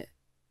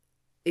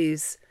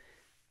is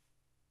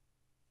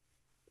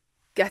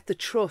get the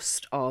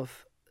trust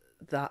of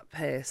that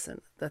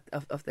person, that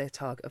of their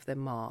target, of their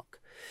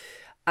mark.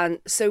 And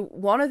so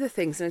one of the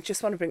things, and I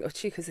just want to bring it up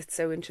to you because it's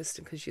so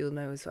interesting, because you'll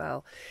know as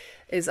well,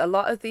 is a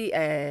lot of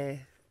the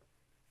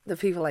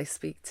people I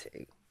speak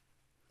to,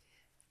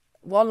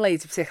 one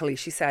lady particularly,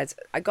 she said,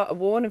 I got a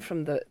warning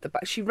from the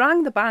bank. She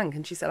rang the bank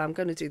and she said, I'm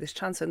going to do this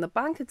transfer. And the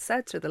bank had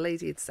said to her, the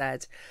lady had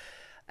said,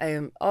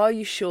 are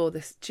you sure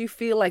this, do you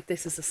feel like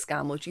this is a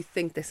scam, or do you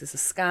think this is a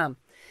scam?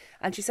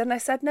 And she said, and I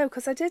said, no,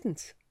 because I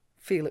didn't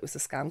feel it was a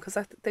scam, because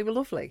they were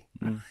lovely.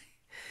 Of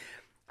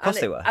course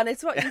they were. And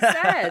it's what you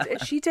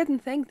said. She didn't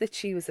think that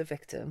she was a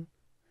victim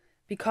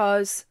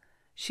because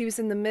she was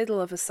in the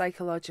middle of a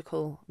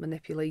psychological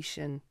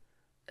manipulation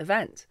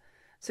event.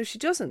 So she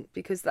doesn't,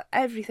 because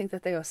everything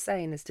that they are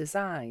saying is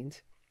designed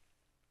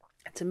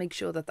to make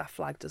sure that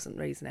flag doesn't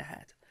raise in her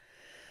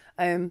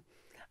head.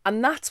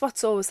 And that's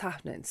what's always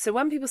happening. So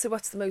when people say,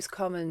 what's the most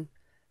common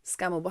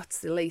scam, or what's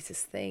the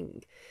latest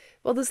thing?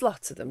 Well, there's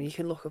lots of them. You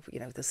can look up, you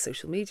know, there's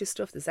social media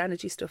stuff, there's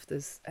energy stuff,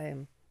 there's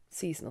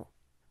seasonal.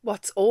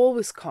 What's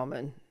always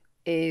common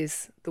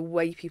is the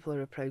way people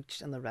are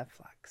approached and the red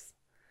flags,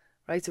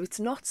 right? So it's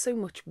not so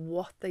much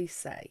what they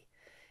say,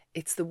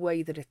 it's the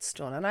way that it's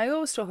done. And I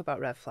always talk about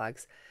red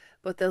flags,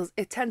 but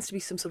it tends to be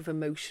some sort of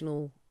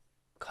emotional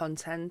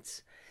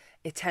content.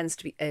 It tends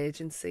to be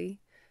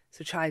urgency.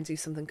 So try and do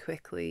something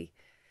quickly.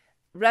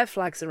 Red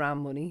flags around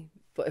money,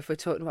 but if we're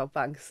talking about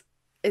banks,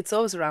 it's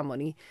always around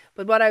money.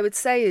 But what I would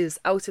say is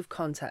out of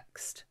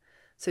context.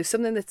 So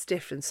something that's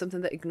different,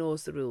 something that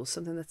ignores the rules,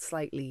 something that's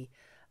slightly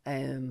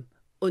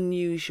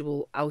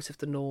unusual, out of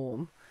the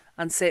norm.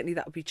 And certainly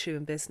that would be true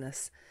in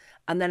business.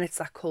 And then it's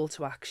that call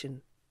to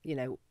action. You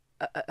know,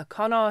 a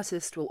con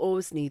artist will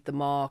always need the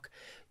mark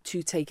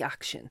to take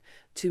action,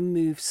 to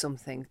move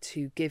something,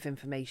 to give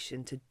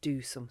information, to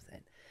do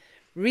something.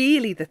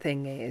 Really, the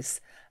thing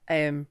is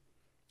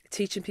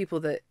teaching people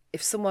that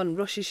if someone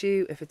rushes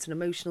you, if it's an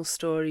emotional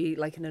story,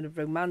 like in a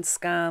romance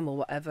scam or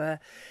whatever,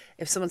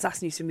 if someone's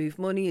asking you to move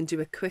money and do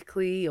it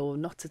quickly or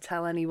not to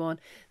tell anyone,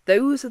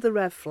 those are the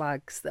red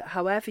flags that,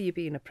 however you're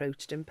being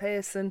approached in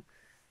person,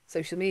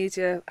 social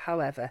media,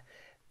 however,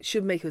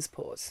 should make us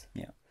pause.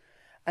 Yeah.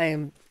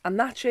 And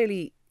that's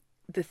really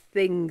the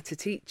thing to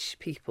teach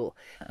people.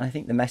 And I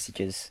think the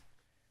messages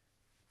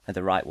are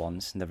the right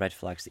ones, and the red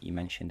flags that you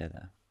mentioned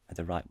are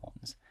the right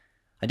ones.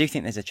 I do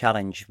think there's a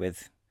challenge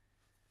with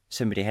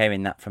somebody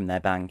hearing that from their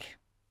bank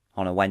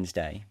on a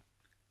Wednesday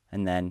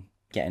and then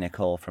getting a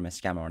call from a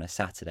scammer on a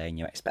Saturday, and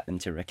you expect them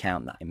to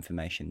recount that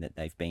information that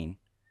they've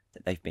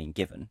been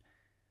given.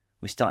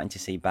 We're starting to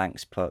see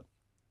banks put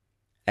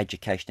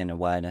education and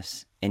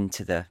awareness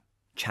into the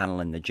channel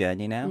and the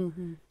journey now.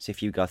 Mm-hmm. So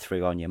if you go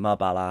through on your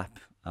mobile app,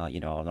 or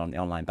on the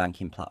online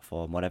banking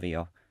platform, whatever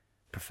your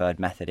preferred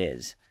method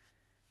is,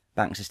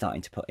 banks are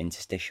starting to put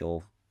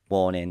interstitial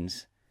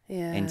warnings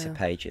into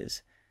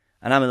pages.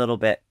 And I'm a little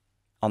bit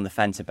on the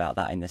fence about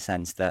that, in the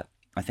sense that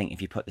I think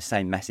if you put the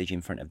same message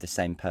in front of the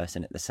same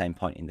person at the same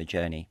point in the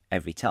journey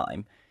every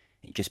time,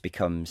 it just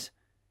becomes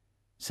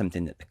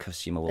something that the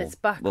customer will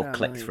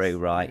click noise. through,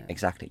 right? Yeah.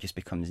 Exactly. It just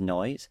becomes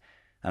noise.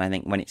 And I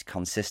think when it's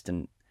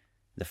consistent,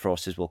 the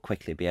fraudsters will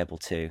quickly be able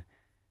to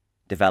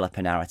develop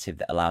a narrative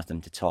that allows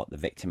them to talk the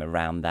victim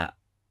around that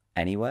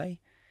anyway.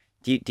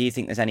 Do you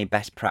think there's any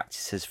best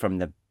practices from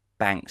the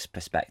bank's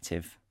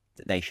perspective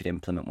that they should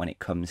implement when it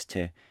comes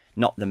to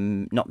not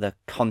the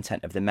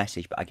content of the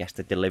message, but I guess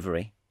the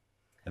delivery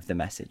of the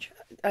message?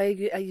 I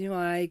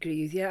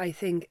agree with you. I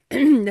think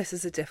this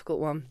is a difficult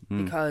one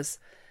because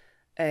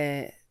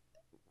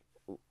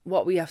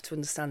what we have to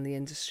understand in the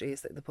industry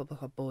is that the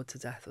public are bored to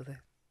death with it.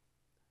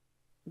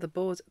 The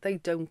board, they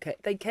don't care.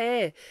 They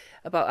care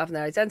about having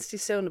their identity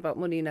stolen, about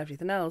money and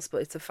everything else,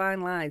 but it's a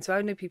fine line. So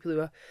I know people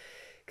who are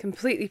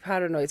completely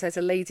paranoid. I had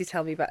a lady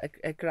tell me about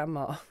a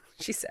grandma.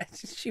 She said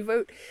she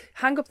won't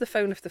hang up the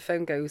phone if the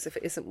phone goes, if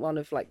it isn't one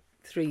of like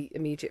 3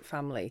 immediate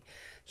family.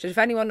 So if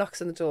anyone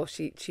knocks on the door,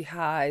 she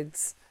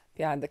hides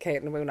behind the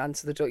curtain and won't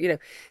answer the door. You know,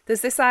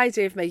 there's this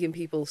idea of making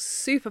people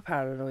super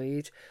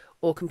paranoid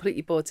or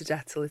completely bored to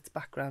death till it's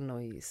background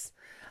noise.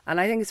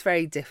 And I think it's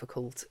very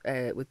difficult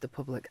with the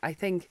public. I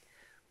think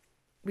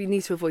we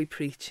need to avoid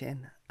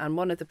preaching. And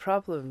one of the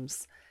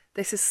problems,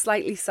 this is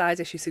slightly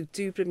side issue, so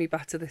do bring me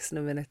back to this in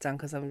a minute, Dan,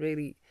 because I'm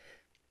really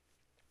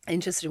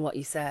interested in what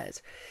you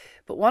said.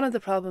 But one of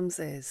the problems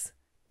is,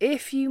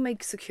 if you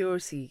make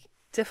security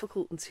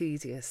difficult and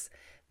tedious,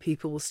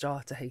 people will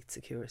start to hate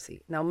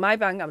security. Now, my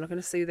bank, I'm not going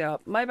to say they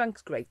are, my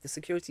bank's great, the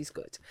security's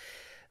good,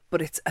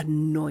 but it's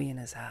annoying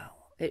as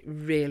hell. It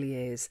really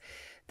is.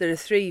 There are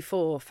 3,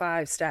 4,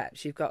 5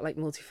 steps. You've got like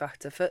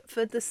multi-factor.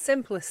 For the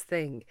simplest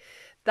thing,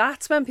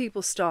 that's when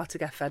people start to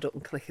get fed up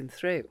and clicking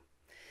through.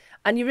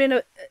 And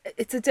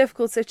it's a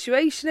difficult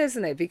situation,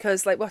 isn't it?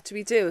 Because like, what do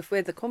we do? If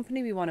we're the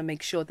company, we want to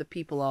make sure that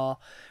people are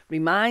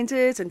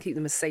reminded and keep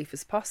them as safe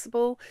as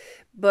possible.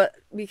 But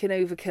we can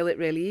overkill it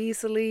really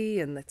easily,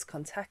 and it's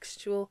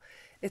contextual.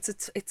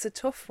 It's a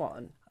tough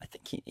one. I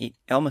think it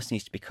almost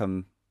needs to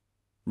become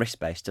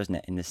risk-based, doesn't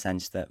it? In the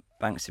sense that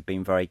banks have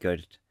been very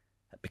good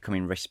at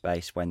becoming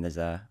risk-based when there's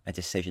a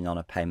decision on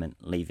a payment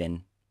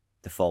leaving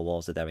the 4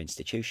 walls of their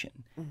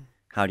institution.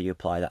 How do you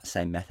apply that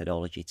same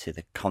methodology to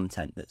the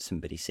content that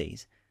somebody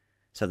sees?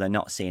 So they're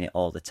not seeing it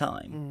all the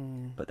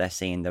time, but they're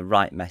seeing the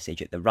right message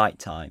at the right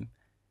time,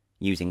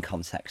 using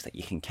context that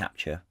you can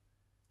capture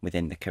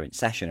within the current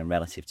session and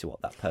relative to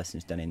what that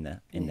person's done in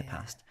the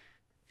past.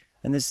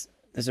 And there's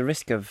a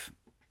risk of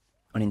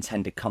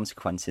unintended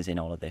consequences in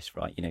all of this,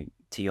 right? You know,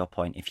 to your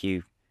point, if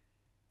you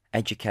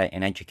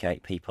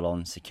educate people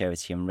on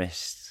security and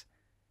risks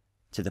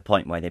to the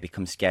point where they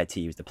become scared to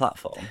use the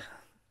platform,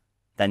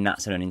 then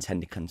that's an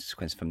unintended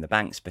consequence from the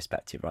bank's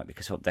perspective, right?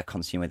 Because their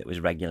consumer that was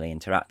regularly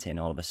interacting,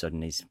 all of a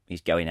sudden is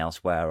going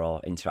elsewhere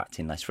or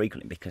interacting less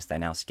frequently because they're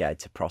now scared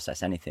to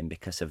process anything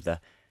because of the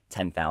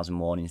 10,000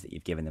 warnings that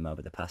you've given them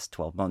over the past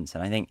 12 months.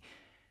 And I think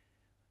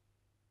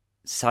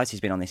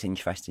society's been on this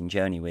interesting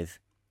journey with,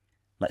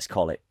 let's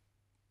call it,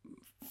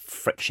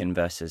 friction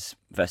versus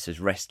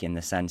risk, in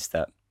the sense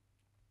that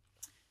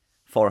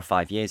 4 or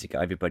 5 years ago,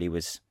 everybody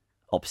was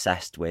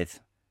obsessed with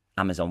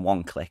Amazon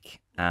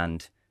one-click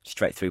and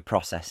straight through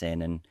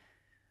processing and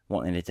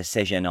wanting a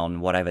decision on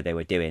whatever they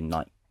were doing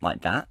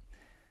like that.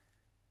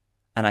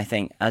 And I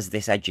think as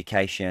this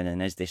education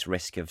and as this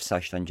risk of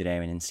social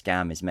engineering and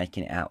scam is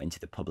making it out into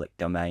the public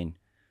domain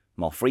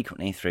more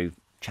frequently through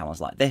channels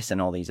like this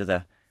and all these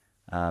other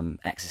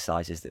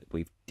exercises that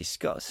we've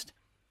discussed,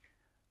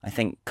 I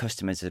think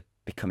customers are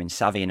becoming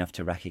savvy enough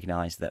to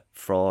recognise that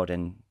fraud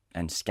and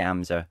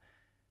scams are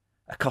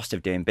a cost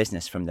of doing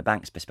business from the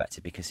bank's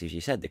perspective, because, as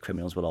you said, the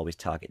criminals will always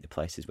target the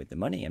places with the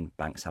money, and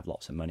banks have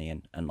lots of money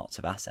and lots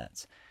of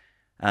assets.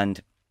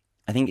 And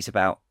I think it's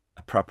about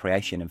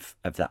appropriation of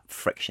that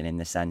friction, in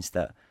the sense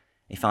that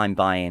if I'm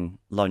buying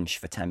lunch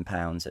for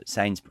 £10 at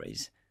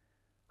Sainsbury's,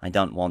 I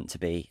don't want to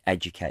be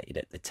educated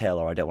at the till,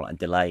 or I don't want a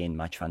delay in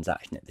my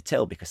transaction at the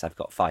till because I've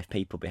got 5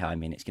 people behind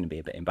me and it's going to be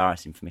a bit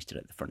embarrassing for me stood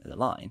at the front of the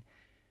line.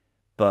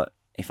 But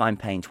if I'm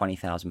paying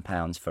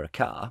 £20,000 for a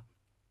car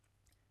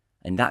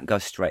and that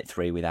goes straight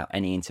through without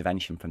any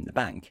intervention from the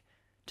bank,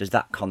 does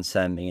that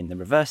concern me in the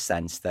reverse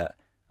sense that,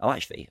 oh,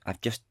 actually,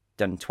 I've just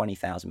done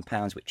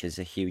 £20,000, which is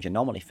a huge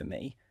anomaly for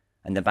me,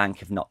 and the bank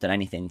have not done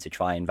anything to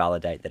try and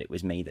validate that it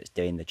was me that's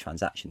doing the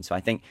transaction? So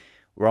I think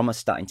we're almost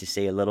starting to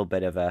see a little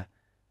bit of a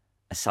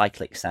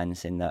cyclic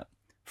sense, in that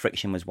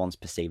friction was once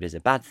perceived as a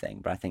bad thing,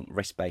 but I think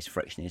risk-based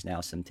friction is now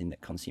something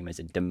that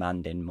consumers are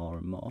demanding more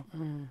and more.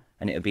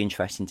 And it would be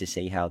interesting to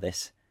see how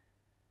this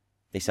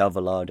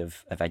overload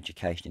of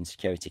education and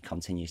security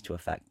continues to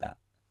affect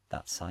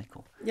that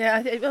cycle.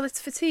 Yeah, well,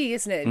 it's fatigue,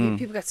 isn't it?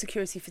 People get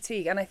security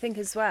fatigue, and I think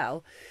as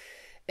well,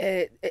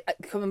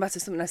 coming back to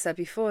something I said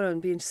before,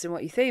 and be interested in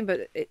what you think,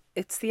 but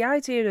it's the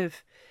idea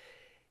of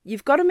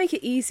you've got to make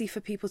it easy for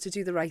people to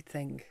do the right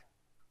thing.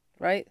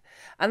 Right?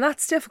 And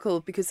that's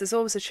difficult because there's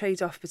always a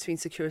trade-off between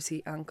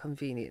security and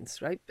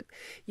convenience, right? But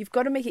you've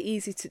got to make it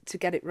easy to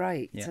get it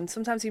right. Yeah. And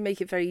sometimes you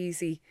make it very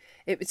easy.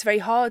 It's very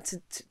hard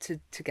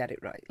to get it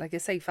right. Like I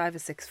say, 5 or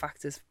 6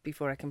 factors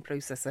before I can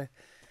process I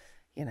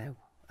don't know,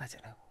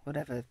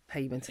 whatever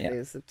payment it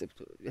is,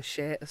 a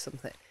share or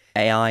something.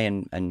 AI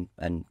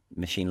and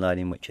machine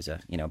learning, which is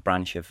a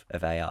branch of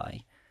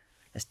AI,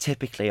 has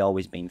typically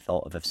always been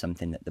thought of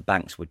something that the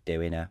banks would do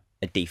in a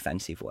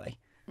defensive way.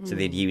 So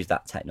they'd use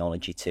that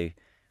technology to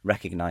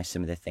recognise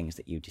some of the things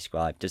that you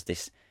described. Does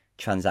this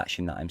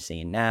transaction that I'm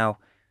seeing now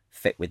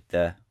fit with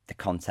the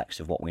context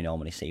of what we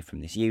normally see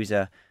from this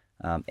user?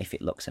 If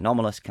it looks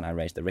anomalous, can I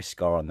raise the risk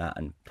score on that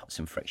and put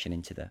some friction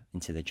into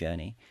the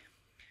journey?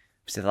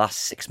 So the last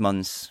 6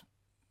 months,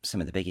 some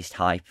of the biggest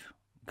hype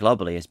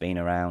globally has been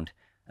around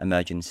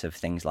emergence of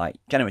things like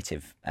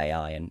generative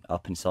AI and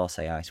open source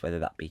AI. So whether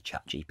that be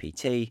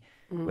ChatGPT,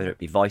 whether it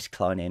be voice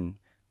cloning,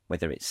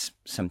 whether it's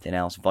something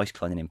else. Voice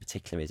cloning in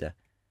particular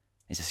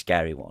is a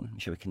scary one. I'm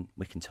sure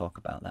we can talk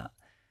about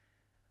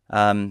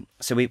that.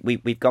 So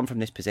we've gone from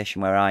this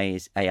position where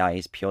AI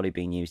is purely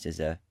being used as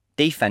a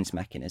defense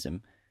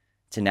mechanism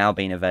to now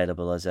being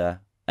available as an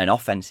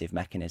offensive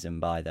mechanism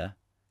by the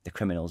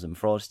criminals and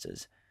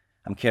fraudsters.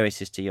 I'm curious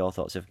as to your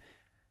thoughts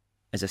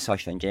as a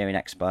social engineering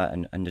expert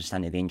and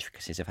understanding the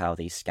intricacies of how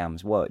these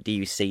scams work. Do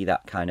you see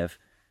that kind of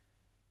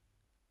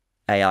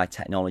AI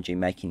technology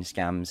making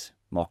scams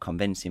more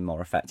convincing, more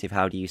effective?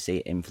 How do you see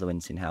it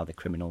influencing how the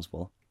criminals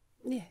will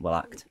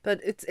act? But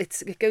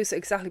it goes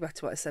exactly back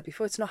to what I said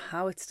before. It's not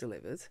how it's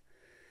delivered,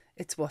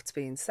 it's what's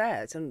being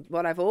said. And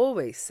what I've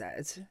always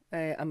said,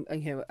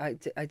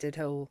 I did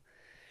whole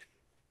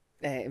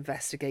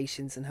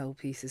investigations and whole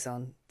pieces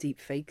on deep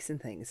fakes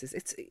and things.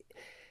 It's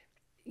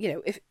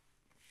if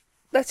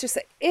let's just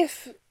say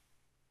if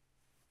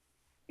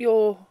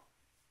your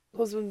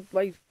husband,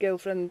 wife,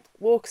 girlfriend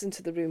walks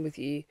into the room with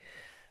you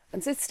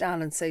and sits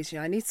down and says,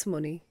 I need some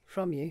money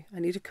from you. I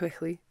need it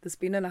quickly. There's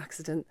been an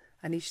accident.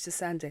 I need you to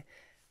send it.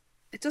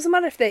 It doesn't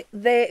matter if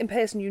they're in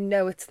person,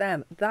 it's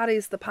them. That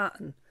is the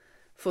pattern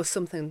for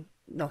something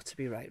not to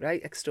be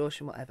right?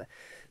 Extortion, whatever.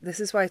 This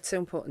is why it's so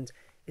important.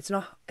 It's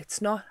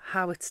not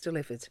how it's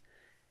delivered.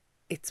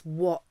 It's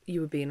what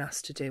you were being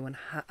asked to do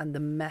and the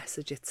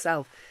message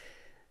itself.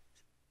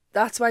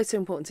 That's why it's so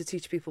important to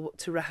teach people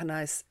to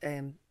recognise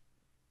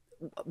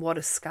what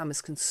a scam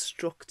is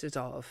constructed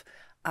of,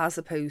 as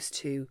opposed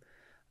to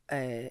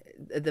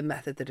the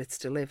method that it's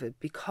delivered,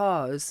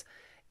 because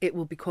it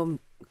will become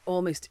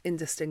almost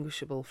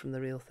indistinguishable from the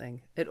real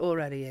thing. It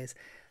already is.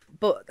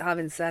 But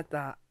having said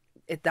that,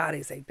 that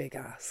is a big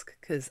ask,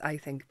 because I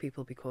think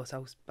people be caught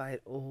out by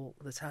it all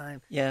the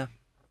time. Yeah,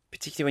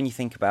 particularly when you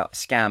think about a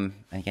scam.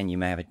 Again, you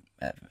may have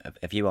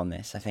a view on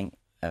this. I think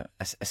a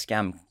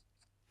scam,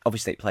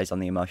 obviously, it plays on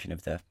the emotion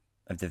of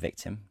the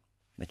victim.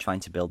 They're trying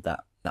to build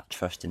that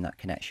trust and that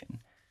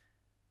connection.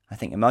 I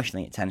think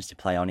emotionally it tends to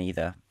play on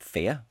either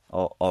fear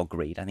or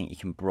greed. I think you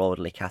can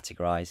broadly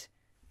categorise.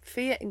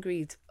 Fear and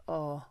greed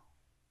are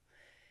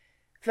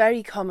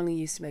very commonly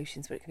used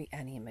emotions, but it can be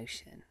any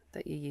emotion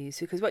that you use,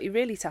 because what you're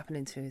really tapping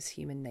into is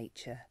human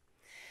nature.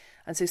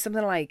 And so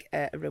something like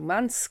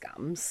romance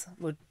scams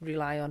would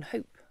rely on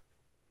hope.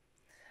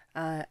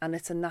 And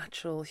it's a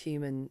natural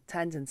human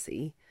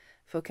tendency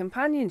for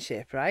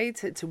companionship, right?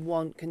 To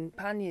want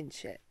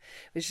companionship,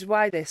 which is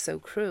why they're so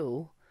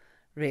cruel,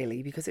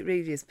 really, because it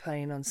really is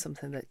playing on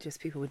something that just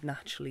people would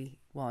naturally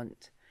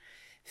want.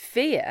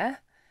 Fear,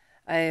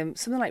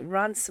 something like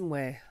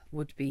ransomware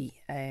would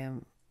be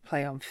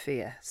play on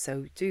fear.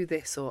 So do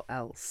this or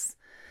else.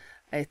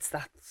 It's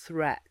that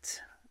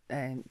threat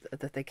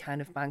that they kind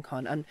of bank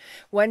on. And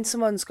when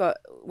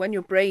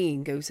your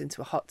brain goes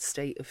into a hot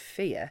state of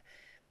fear,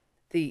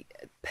 the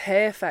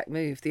perfect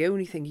move, the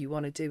only thing you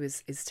want to do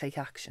is take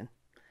action.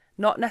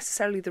 Not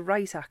necessarily the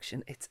right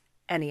action, it's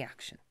any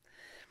action.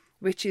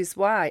 Which is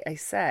why I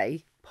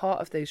say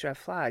part of those red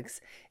flags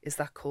is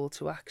that call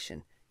to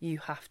action. you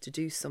have to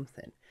do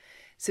something.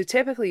 So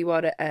typically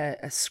what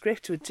a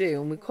script would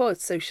do, and we call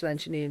it social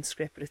engineering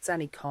script, but it's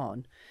any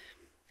con,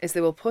 is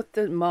they will put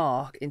the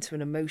mark into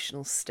an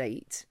emotional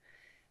state,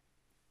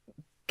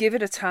 give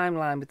it a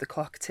timeline with the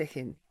clock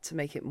ticking to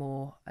make it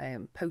more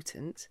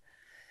potent,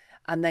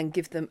 and then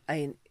give them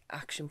an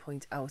action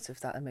point out of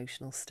that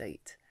emotional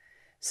state.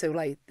 So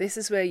like, this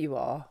is where you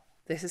are,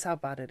 this is how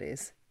bad it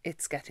is,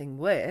 it's getting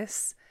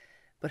worse,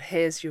 but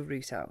here's your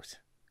route out.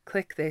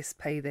 Click this,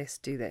 pay this,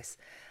 do this.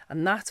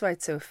 And that's why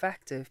it's so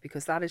effective,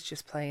 because that is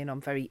just playing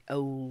on very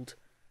old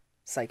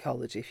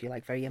psychology, if you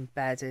like, very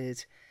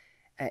embedded,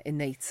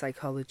 innate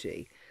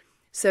psychology.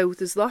 So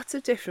there's lots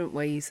of different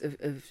ways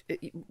of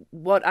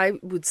what I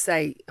would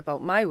say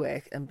about my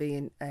work and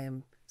being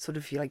sort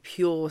of, if you like,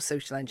 pure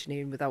social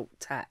engineering without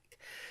tech.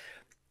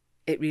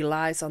 It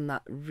relies on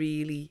that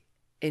really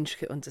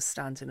intricate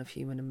understanding of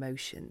human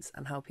emotions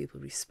and how people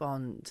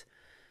respond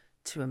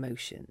to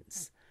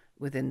emotions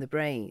within the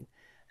brain,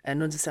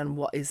 and understand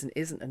what is and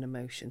isn't an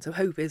emotion. So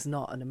hope is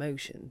not an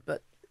emotion,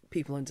 but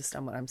people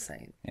understand what I'm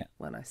saying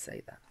when I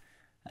say that.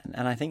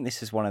 And I think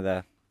this is one of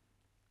the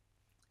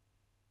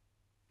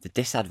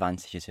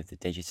disadvantages of the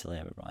digital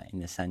era, right?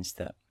 In the sense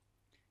that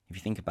if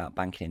you think about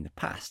banking in the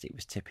past, it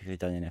was typically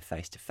done in a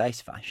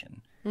face-to-face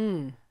fashion.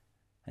 And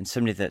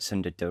somebody that's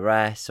under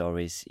duress or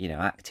is,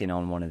 acting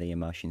on one of the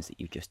emotions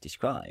that you've just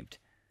described,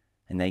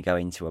 and they go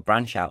into a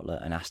branch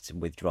outlet and ask to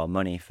withdraw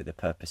money for the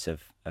purpose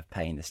of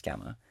paying the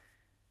scammer,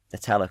 the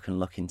teller can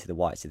look into the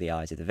whites of the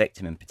eyes of the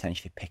victim and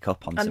potentially pick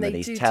up on some of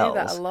these tells. And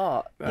they do that a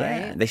lot, right?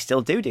 Yeah, they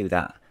still do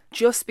that.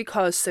 Just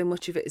because so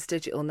much of it is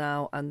digital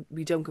now and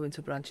we don't go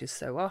into branches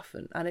so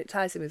often. And it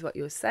ties in with what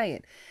you were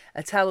saying.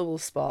 A teller will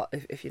spot,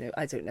 if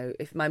I don't know,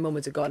 if my mum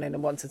had gone in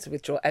and wanted to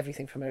withdraw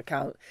everything from her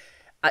account,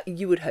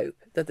 you would hope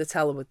that the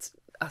teller would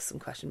ask some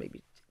question,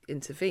 maybe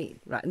intervene,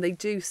 right? And they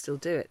do still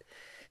do it.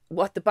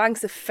 What the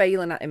banks are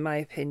failing at, in my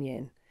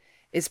opinion,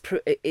 is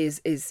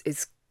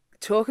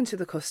talking to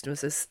the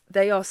customers as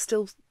they are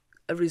still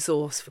a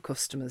resource for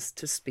customers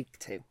to speak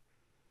to,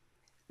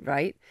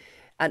 right?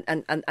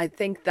 And I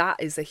think that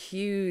is a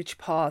huge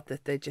part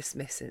that they're just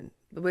missing.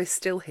 We're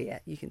still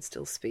here. You can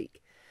still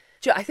speak.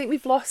 I think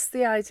we've lost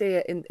the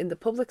idea in the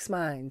public's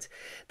mind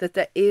that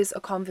there is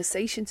a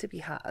conversation to be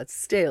had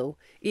still,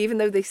 even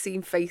though they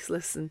seem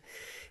faceless. And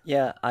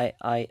yeah,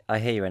 I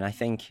hear you. And I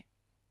think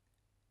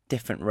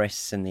different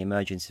risks and the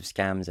emergence of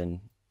scams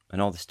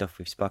and all the stuff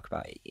we've spoke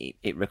about,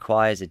 it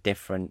requires a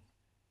different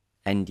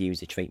end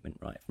user treatment,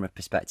 right? From a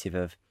perspective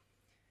of,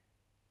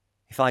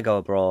 if I go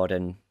abroad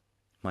and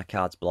my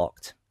card's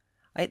blocked,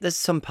 there's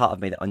some part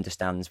of me that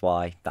understands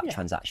why that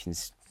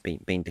transaction's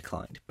been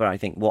declined. But I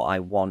think what I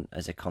want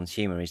as a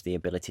consumer is the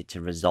ability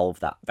to resolve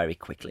that very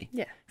quickly.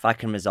 Yeah. If I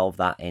can resolve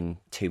that in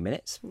 2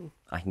 minutes,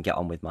 I can get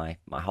on with my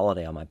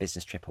holiday or my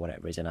business trip or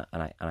whatever it is, and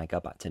I go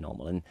back to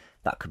normal. And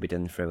that could be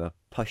done through a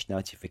push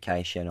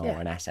notification or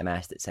an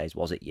SMS that says,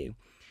 was it you?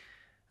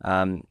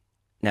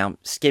 Now,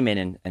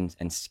 skimming and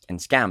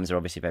scams are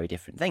obviously very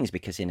different things,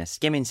 because in a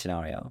skimming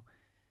scenario,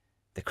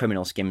 the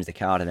criminal skims the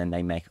card and then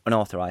they make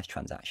unauthorized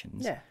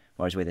transactions. Yeah.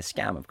 Whereas with a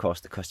scam, of course,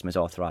 the customer's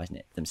authorizing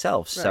it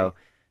themselves. Right. So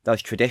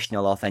those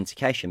traditional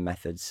authentication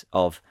methods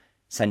of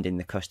sending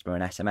the customer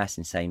an SMS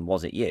and saying,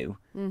 was it you?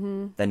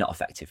 They're not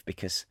effective,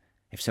 because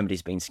if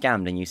somebody's been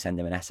scammed and you send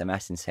them an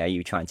SMS and say, are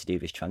you trying to do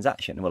this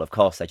transaction? Well, of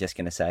course, they're just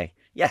going to say,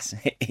 yes,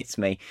 it's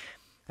me.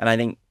 And I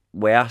think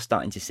we are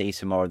starting to see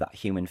some more of that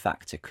human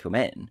factor come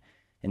in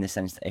the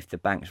sense that if the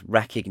banks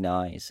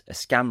recognise a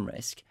scam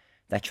risk,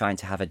 they're trying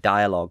to have a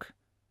dialogue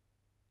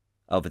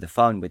over the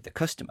phone with the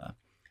customer.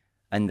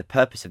 And the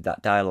purpose of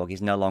that dialogue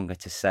is no longer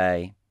to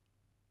say,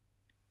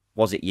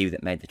 was it you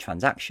that made the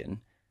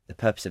transaction? The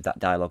purpose of that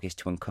dialogue is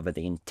to uncover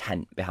the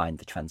intent behind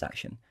the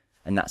transaction.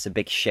 And that's a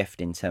big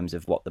shift in terms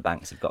of what the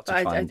banks have got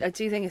to try. I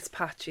do think it's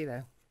patchy,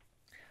 though.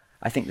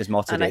 I think there's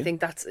more to do. And I think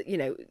that's,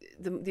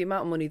 the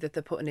amount of money that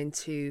they're putting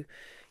into,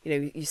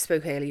 you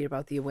spoke earlier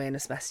about the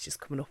awareness messages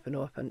coming up and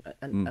up.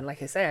 And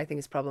like I say, I think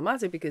it's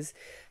problematic because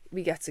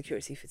we get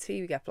security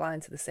fatigue, we get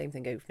blind to the same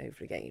thing over and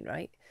over again,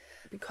 right?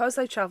 Because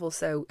I travel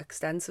so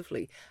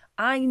extensively,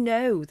 I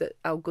know that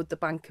how good the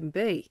bank can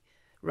be,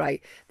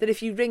 right? That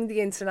if you ring the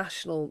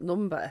international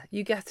number,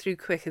 you get through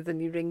quicker than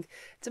you ring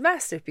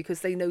domestic,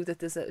 because they know that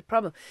there's a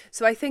problem.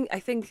 So I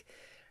think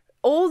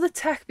all the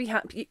tech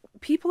behind,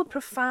 people are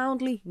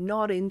profoundly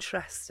not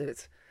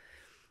interested.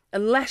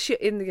 Unless you're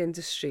in the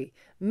industry,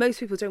 most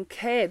people don't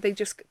care.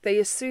 They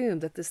assume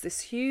that there's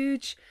this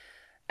huge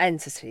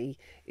entity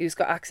who's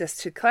got access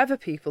to clever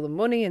people and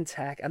money and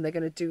tech, and they're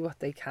going to do what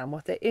they can.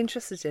 What they're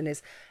interested in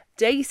is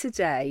day to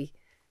day,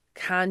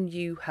 can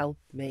you help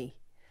me?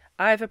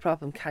 I have a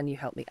problem, can you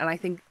help me? And I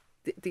think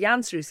the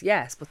answer is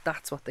yes, but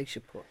that's what they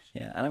should push.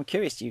 Yeah, and I'm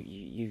curious,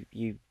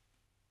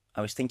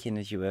 I was thinking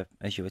as you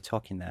were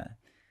talking there,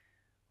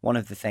 one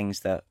of the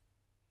things that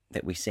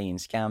we see in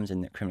scams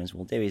and that criminals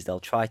will do is they'll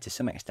try to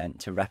some extent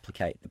to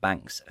replicate the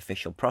bank's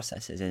official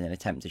processes in an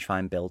attempt to try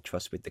and build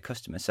trust with the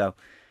customer. So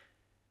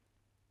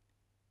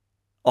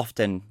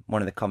often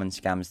one of the common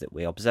scams that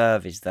we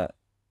observe is that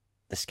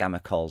the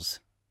scammer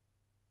calls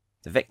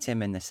the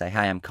victim and they say,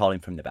 "Hi, I'm calling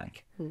from the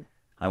bank.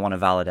 I want to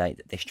validate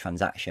that this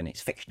transaction,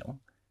 it's fictional,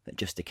 that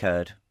just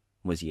occurred,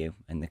 was you."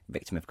 And the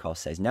victim, of course,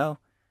 says no.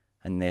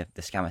 And the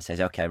scammer says,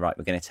 "Okay, right,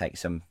 we're going to take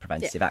some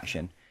preventative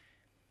action."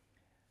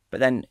 But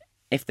then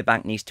if the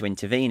bank needs to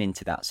intervene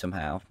into that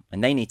somehow,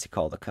 and they need to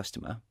call the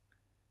customer,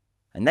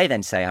 and they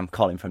then say, "I'm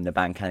calling from the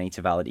bank, I need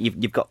to validate,"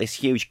 you've got this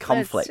huge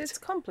conflict. It's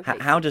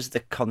complicated. How does the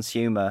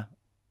consumer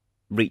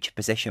reach a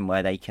position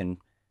where they can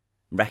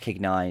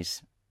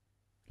recognise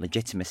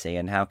legitimacy,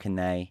 and how can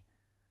they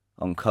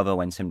uncover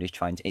when somebody's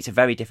trying to... It's a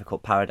very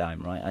difficult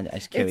paradigm, right? I'm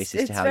curious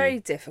as to how... It's very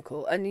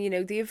difficult. And,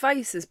 the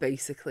advice is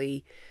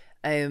basically,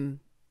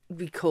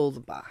 we call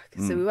them back.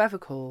 So whoever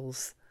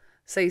calls,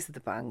 says to the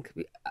bank,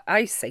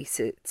 I say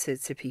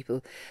to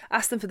people,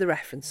 ask them for the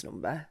reference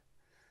number,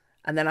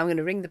 and then I'm going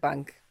to ring the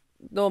bank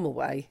normal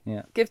way,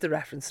 give the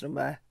reference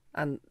number,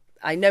 and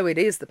I know it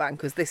is the bank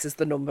because this is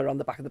the number on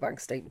the back of the bank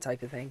statement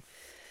type of thing.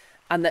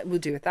 And that we'll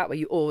do it that way.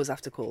 You always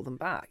have to call them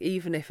back,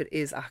 even if it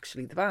is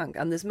actually the bank.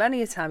 And there's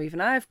many a time, even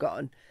I've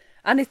gone,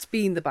 and it's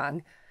been the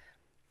bank.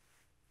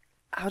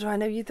 How do I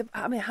know you?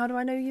 How do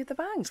I know you're the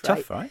bank? It's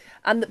tough, right?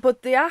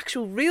 But the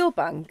actual real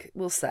bank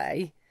will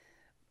say,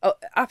 "Oh,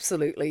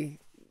 absolutely,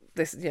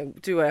 this,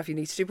 do whatever you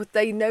need to do." But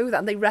they know that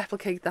and they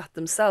replicate that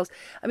themselves.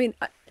 I mean,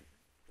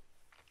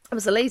 I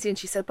was a lady and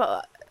she said,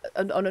 but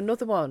on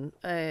another one,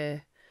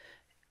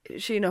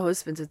 she and her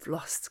husband had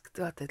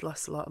they'd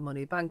lost a lot of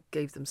money. The bank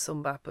gave them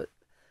some back, but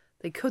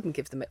they couldn't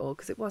give them it all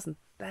because it wasn't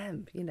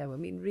them,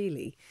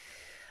 really.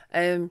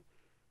 And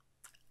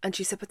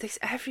she said, but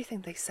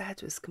everything they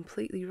said was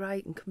completely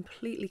right and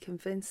completely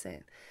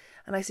convincing.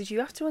 And I said, you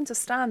have to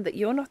understand that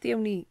you're not the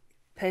only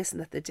person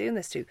that they're doing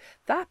this to.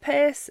 That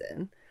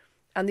person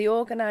and the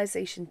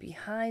organisation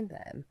behind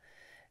them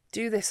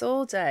do this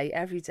all day,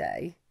 every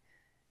day,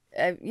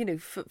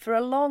 for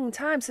a long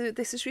time. So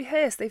this is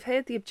rehearsed. They've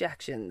heard the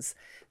objections.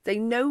 They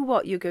know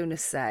what you're going to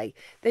say.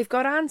 They've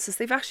got answers.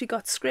 They've actually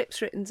got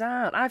scripts written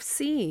down. I've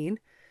seen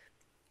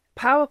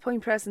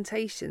PowerPoint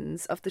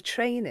presentations of the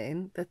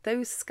training that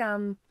those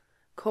scam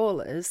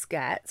callers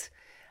get,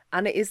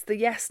 and it is the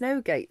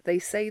yes-no gate. They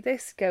say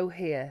this, go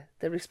here.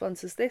 The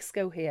response is this,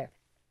 go here.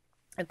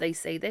 If they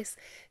say this,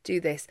 do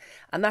this.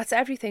 And that's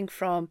everything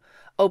from,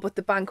 oh, but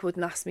the bank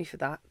wouldn't ask me for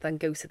that, then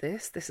go to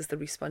this. This is the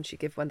response you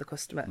give when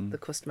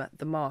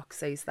the mark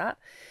says that.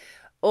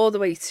 All the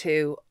way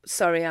to,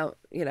 sorry,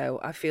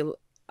 I feel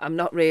I'm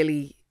not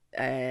really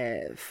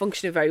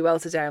functioning very well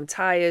today. I'm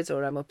tired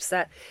or I'm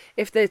upset.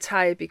 If they're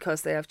tired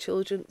because they have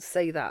children,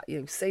 say that.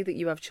 Say that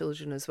you have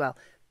children as well.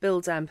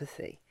 Build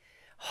empathy.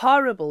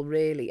 Horrible,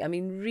 really. I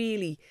mean,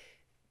 really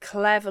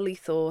cleverly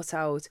thought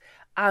out.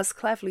 As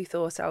cleverly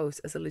thought out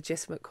as a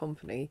legitimate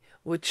company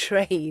would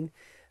train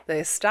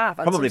their staff,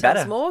 and probably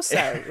better, more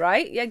so,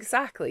 right? Yeah,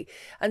 exactly.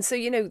 And so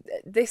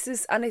this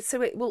is,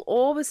 so it will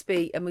always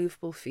be a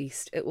movable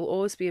feast. It will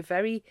always be a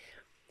very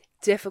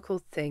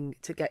difficult thing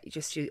to get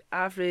just your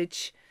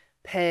average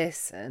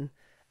person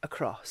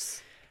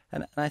across.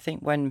 And I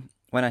think when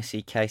I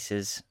see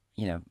cases,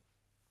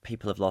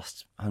 people have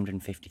lost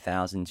 £150,000,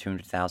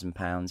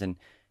 £200,000, and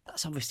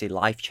that's obviously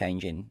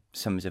life-changing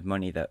sums of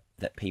money that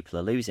people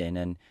are losing.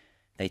 And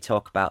they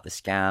talk about the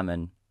scam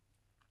and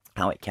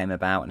how it came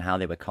about and how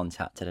they were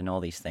contacted and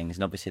all these things.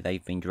 And obviously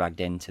they've been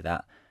dragged into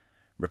that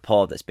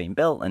rapport that's been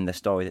built and the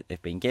story that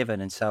they've been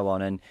given and so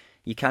on. And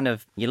you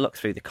look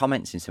through the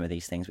comments in some of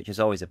these things, which is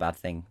always a bad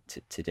thing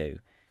to do.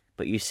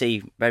 But you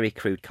see very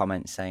crude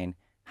comments saying,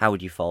 how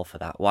would you fall for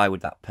that? Why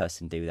would that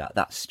person do that?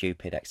 That's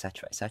stupid,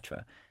 etc.,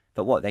 etc.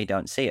 But what they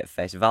don't see at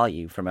face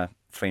value from a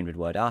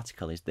 300-word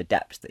article is the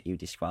depths that you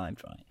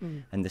described,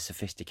 right? And the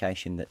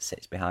sophistication that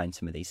sits behind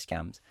some of these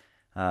scams.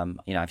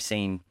 I've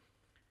seen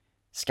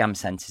scam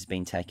centres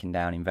being taken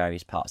down in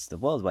various parts of the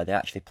world where they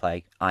actually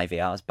play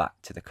IVRs back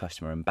to the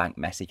customer and bank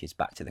messages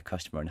back to the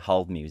customer and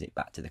hold music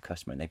back to the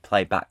customer, and they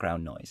play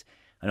background noise.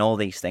 And all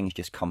these things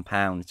just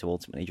compound to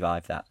ultimately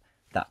drive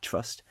that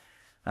trust.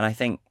 And I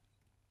think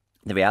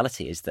the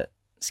reality is that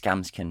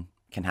scams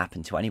can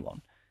happen to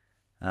anyone.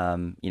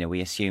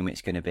 We assume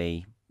it's going to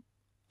be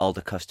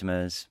older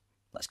customers,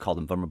 let's call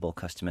them vulnerable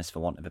customers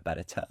for want of a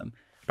better term.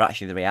 But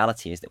actually the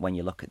reality is that when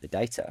you look at the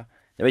data,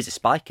 there is a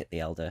spike at the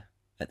elder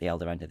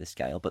end of the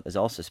scale, but there's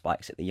also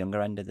spikes at the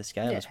younger end of the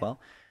scale as well.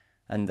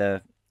 And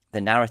the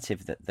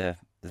narrative that the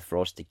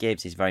fraudster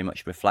gives is very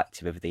much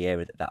reflective of the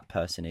era that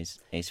person is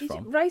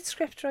from. Right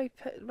script,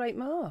 right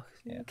mark.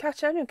 Yeah.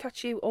 Catch anyone,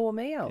 catch you or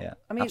me out. Yeah,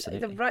 I mean,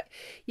 absolutely.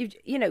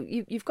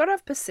 You've got to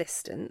have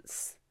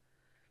persistence.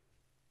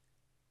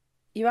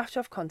 You have to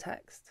have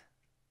context.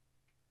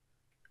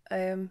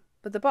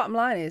 But the bottom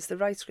line is the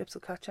right scripts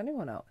will catch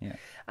anyone out. Yeah.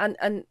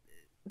 And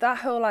that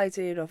whole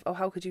idea of,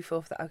 how could you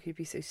fall for that? How could you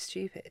be so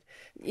stupid?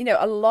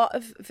 A lot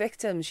of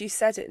victims, you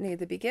said it near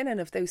the beginning,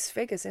 of those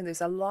figures, and those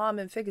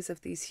alarming figures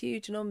of these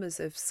huge numbers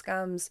of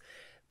scams,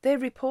 they're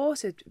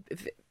reported.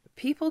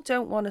 People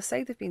don't want to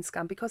say they've been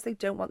scammed because they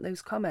don't want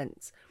those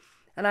comments.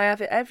 And I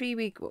have it every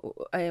week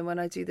when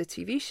I do the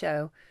TV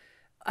show.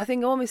 I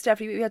think almost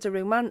every week we had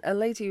a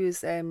lady who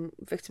was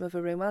victim of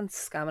a romance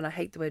scam, and I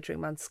hate the word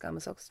romance scam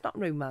as well. It's not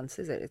romance,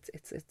 is it?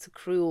 It's a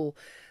cruel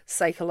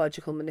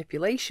psychological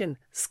manipulation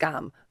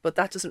scam, but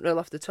that doesn't roll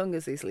off the tongue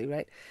as easily,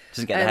 right?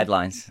 Doesn't get the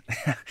headlines.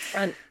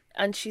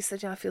 and she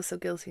said, I feel so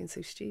guilty and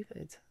so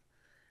stupid.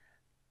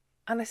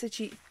 And I said,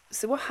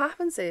 so what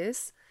happens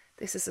is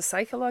this is a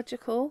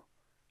psychological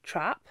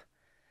trap.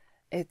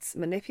 It's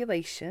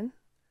manipulation.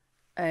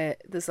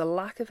 There's a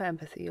lack of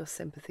empathy or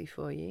sympathy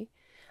for you.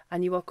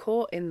 And you are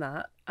caught in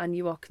that, and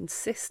you are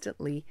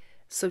consistently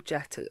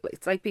subject to it.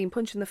 It's like being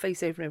punched in the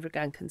face over and over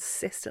again,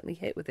 consistently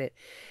hit with it.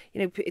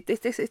 You know,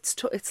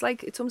 it's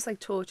almost like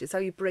torture. It's how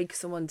you break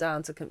someone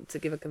down to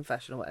give a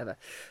confession or whatever,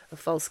 a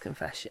false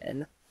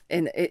confession.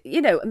 And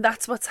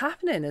that's what's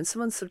happening. And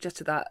someone subject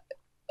to that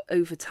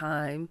over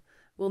time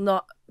will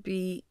not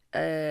be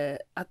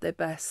at their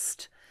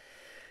best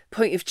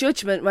point of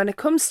judgment when it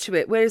comes to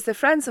it, whereas their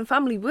friends and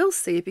family will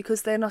see it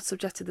because they're not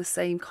subject to the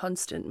same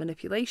constant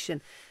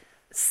manipulation.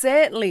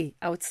 Certainly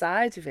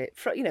outside of it,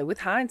 with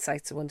hindsight,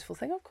 it's a wonderful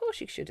thing. Of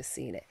course you should have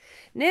seen it.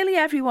 Nearly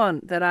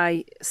everyone that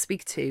I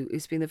speak to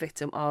who's been the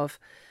victim of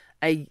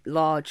a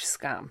large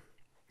scam,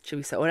 shall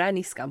we say, or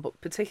any scam,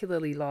 but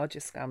particularly larger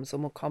scams or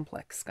more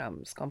complex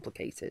scams,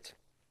 complicated,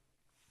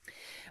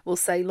 will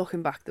say,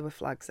 looking back, there were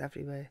flags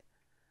everywhere.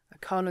 I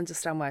can't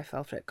understand why I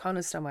fell for it. Can't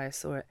understand why I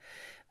saw it.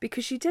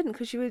 Because you didn't,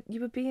 because you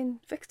were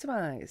being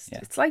victimised. Yeah.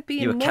 It's like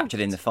being mugged.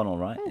 Captured in the funnel,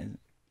 right?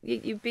 Yeah.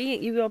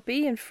 You are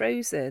being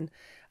frozen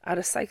at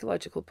a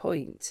psychological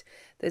point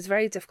that's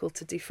very difficult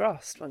to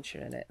defrost once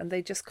you're in it, and they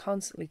just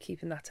constantly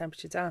keeping that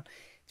temperature down.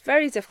 It's a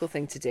very difficult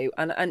thing to do,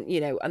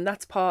 and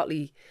that's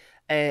partly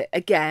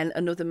again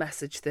another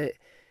message that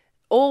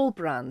all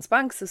brands,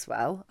 banks as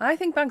well, I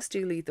think banks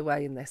do lead the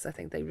way in this. I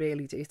think they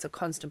really do. It's a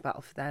constant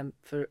battle for them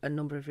for a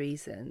number of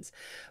reasons,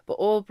 but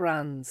all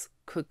brands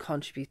could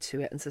contribute to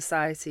it, and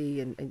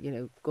society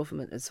and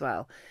government as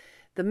well.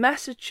 The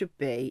message should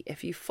be,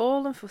 if you've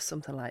fallen for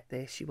something like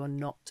this, you are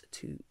not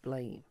to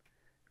blame.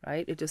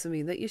 Right? It doesn't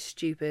mean that you're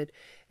stupid.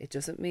 It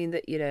doesn't mean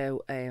that,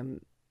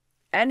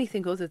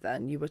 anything other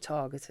than you were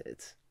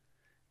targeted.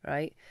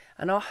 Right?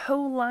 And our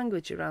whole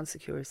language around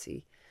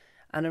security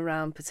and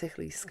around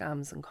particularly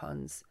scams and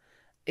cons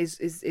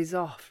is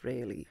off,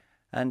 really.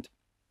 And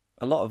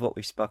a lot of what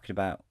we've spoken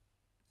about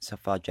so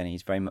far, Jenny,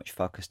 is very much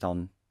focused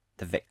on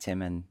the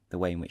victim and the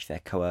way in which they're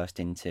coerced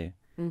into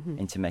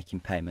making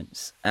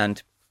payments.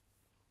 And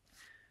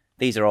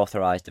these are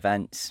authorised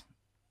events,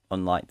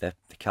 unlike the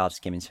card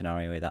skimming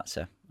scenario where that's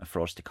a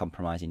fraudster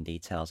compromising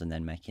details and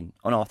then making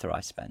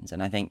unauthorised spends.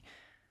 And I think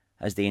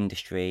as the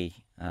industry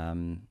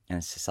and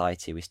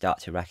society, we start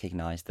to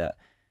recognise that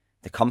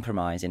the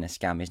compromise in a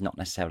scam is not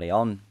necessarily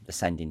on the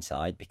sending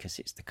side, because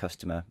it's the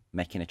customer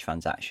making a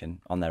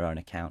transaction on their own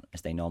account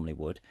as they normally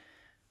would.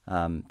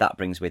 That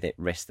brings with it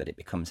risk that it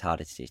becomes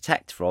harder to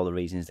detect for all the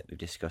reasons that we've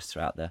discussed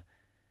throughout the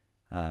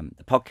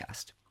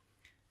podcast.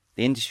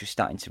 The industry is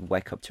starting to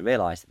wake up to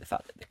realise that the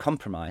fact that the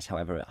compromise,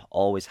 however,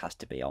 always has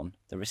to be on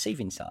the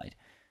receiving side.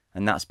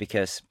 And that's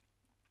because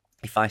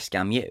if I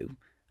scam you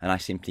and I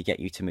simply get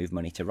you to move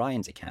money to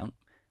Ryan's account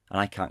and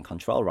I can't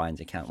control Ryan's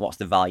account, what's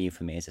the value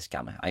for me as a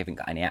scammer? I haven't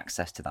got any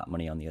access to that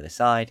money on the other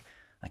side.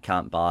 I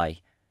can't buy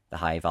the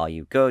high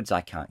value goods.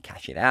 I can't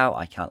cash it out.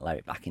 I can't load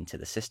it back into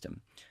the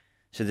system.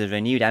 So there's a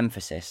renewed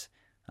emphasis,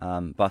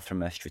 both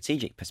from a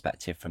strategic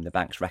perspective, from the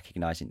banks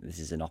recognising that this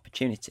is an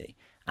opportunity,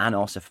 and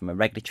also from a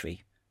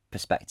regulatory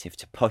perspective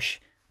to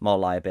push more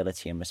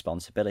liability and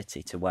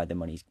responsibility to where the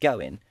money's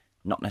going,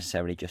 not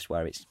necessarily just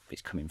where it's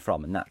coming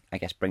from. And that, I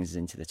guess, brings us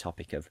into the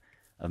topic of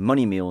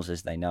money mules,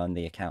 as they know, and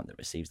the account that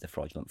receives the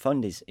fraudulent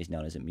fund is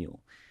known as a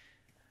mule.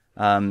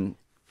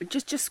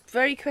 Just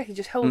very quickly,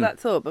 just hold that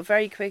thought, but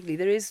very quickly,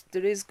 there is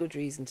good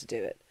reason to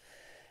do it,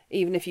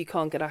 even if you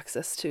can't get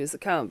access to his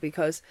account,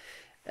 because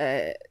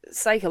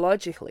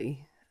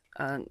psychologically,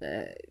 and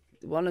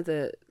one of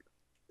the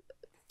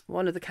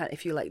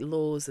if you like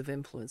laws of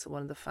influence, or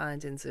one of the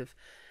findings of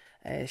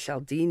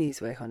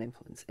Cialdini's work on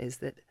influence, is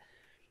that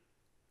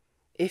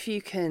if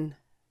you can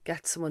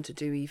get someone to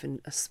do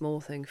even a small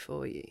thing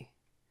for you,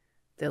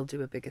 they'll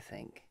do a bigger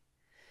thing.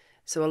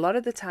 So a lot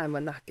of the time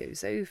when that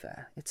goes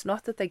over, it's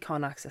not that they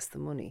can't access the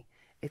money,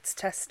 it's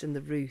testing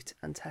the route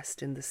and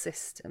testing the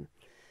system,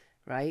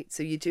 right?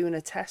 So you're doing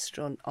a test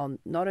run on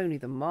not only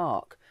the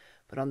mark,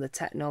 but on the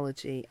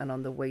technology and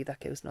on the way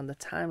that goes and on the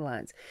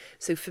timelines.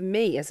 So for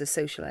me as a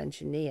social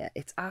engineer,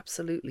 it's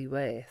absolutely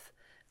worth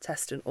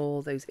testing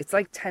all those. It's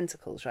like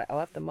tentacles, right? I'll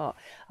have the mark.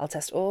 I'll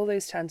test all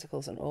those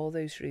tentacles on all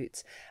those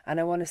routes, and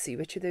I want to see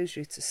which of those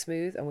routes are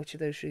smooth and which of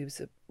those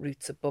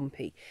routes are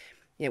bumpy.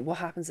 What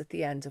happens at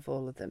the end of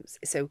all of them?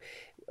 So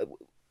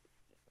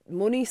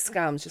money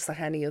scams, just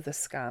like any other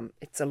scam,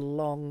 it's a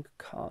long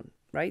con,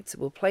 right? So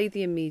we'll play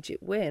the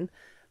immediate win,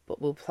 but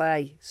we'll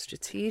play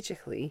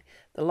strategically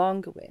the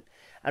longer win.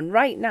 And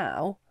right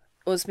now,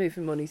 us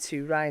moving money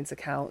to Ryan's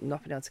account and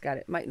not being able to get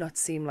it might not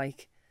seem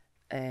like,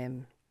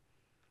 it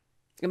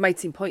might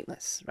seem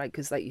pointless, right?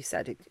 Because like you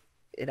said,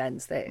 it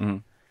ends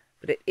there.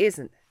 But it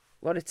isn't.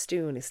 what it's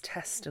doing is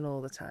testing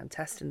all the time,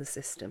 testing the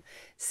system,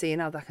 seeing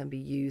how that can be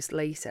used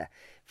later.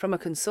 From a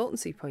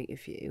consultancy point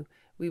of view,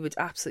 we would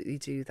absolutely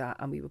do that,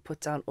 and we would put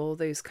down all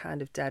those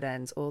kind of dead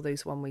ends, all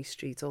those one-way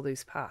streets, all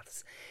those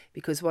paths,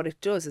 because what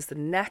it does is the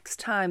next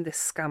time this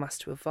scam has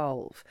to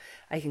evolve,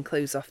 I can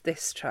close off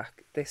this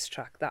track,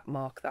 that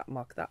mark, that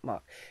mark, that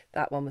mark.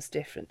 That one was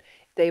different.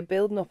 They're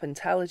building up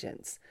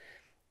intelligence.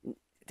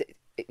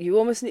 You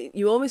almost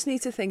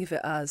need to think of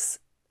it as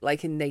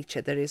like in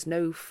nature, there is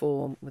no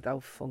form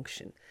without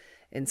function.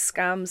 In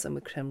scams and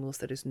with criminals,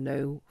 there is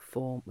no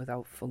form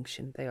without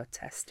function. They are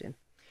testing.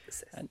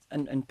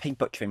 And pig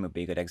butchering would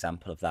be a good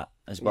example of that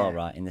as well,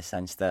 right? In the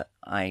sense that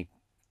I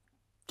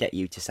get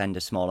you to send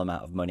a small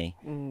amount of money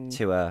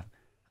to a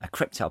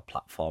crypto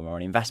platform or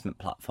an investment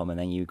platform, and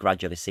then you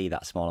gradually see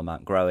that small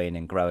amount growing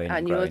and growing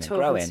and growing. And you're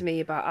talking to me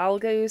about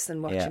algos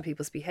and watching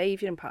people's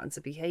behaviour and patterns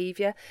of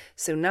behaviour.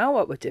 So now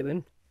what we're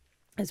doing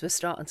is we're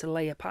starting to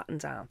lay a pattern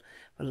down.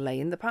 We're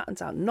laying the pattern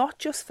down, not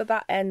just for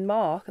that end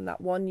mark and that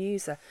one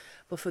user,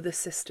 but for the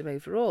system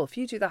overall. If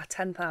you do that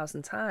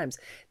 10,000 times,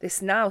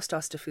 this now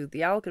starts to feed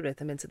the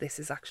algorithm into this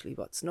is actually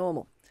what's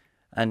normal.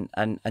 And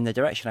the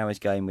direction I was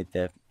going with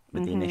the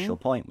initial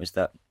point was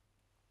that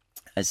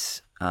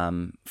as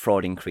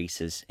fraud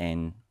increases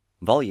in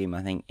volume,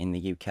 I think in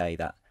the UK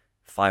that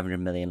 500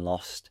 million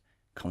lost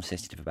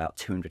consisted of about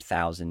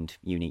 200,000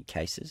 unique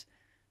cases.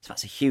 So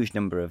that's a huge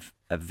number of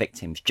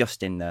victims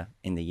just in the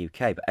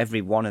UK. But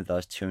every one of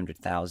those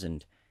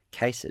 200,000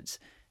 cases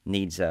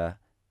needs a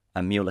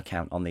mule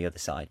account on the other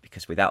side,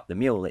 because without the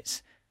mule,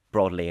 it's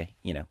broadly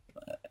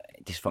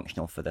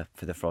dysfunctional for the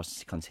fraudsters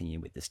to continue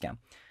with the scam.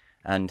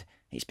 And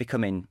it's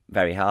becoming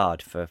very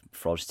hard for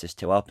fraudsters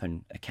to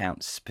open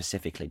accounts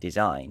specifically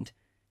designed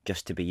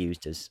just to be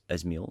used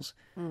as mules.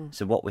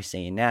 So what we're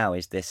seeing now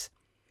is this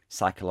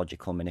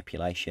psychological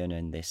manipulation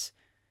and this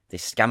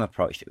scam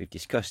approach that we've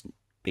discussed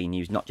being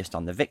used not just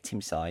on the victim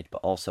side, but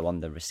also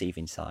on the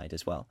receiving side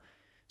as well.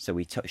 So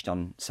we touched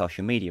on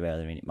social media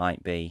earlier, and it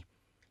might be,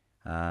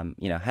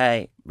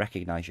 hey,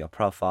 recognise your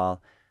profile.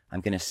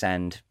 I'm going to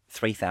send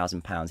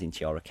 £3,000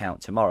 into your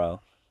account tomorrow.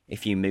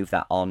 If you move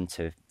that on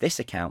to this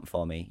account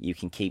for me, you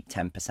can keep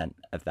 10%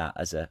 of that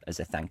as a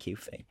thank you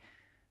fee.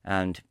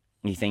 And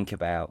you think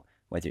about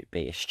whether it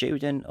be a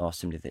student or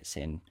somebody that's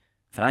in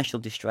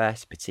financial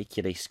distress,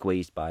 particularly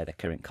squeezed by the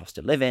current cost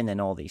of living and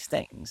all these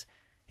things,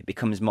 it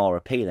becomes more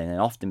appealing,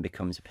 and often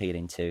becomes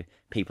appealing to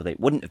people that it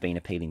wouldn't have been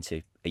appealing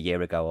to a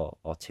year ago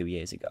or 2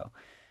 years ago.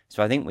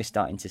 So I think we're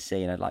starting to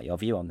see, and I'd like your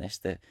view on this,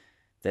 the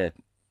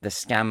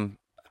scam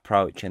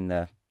approach and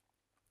the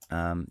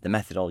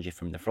methodology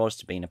from the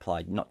fraudster being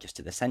applied not just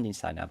to the sending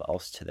side now, but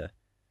also to the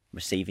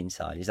receiving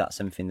side. Is that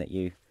something that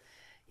you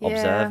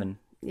observe?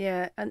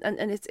 Yeah, and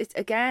it's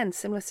again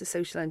similar to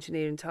social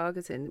engineering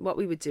targeting. What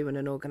we would do in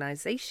an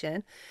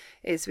organisation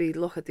is we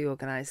look at the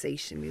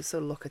organisation, we also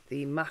look at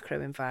the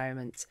macro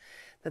environment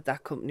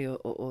that company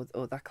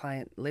or that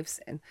client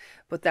lives in,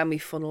 but then we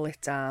funnel it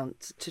down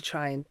to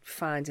try and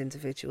find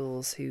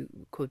individuals who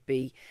could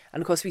be,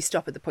 and of course we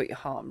stop at the point of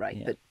harm, right?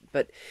 Yeah.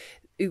 But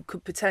who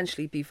could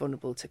potentially be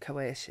vulnerable to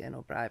coercion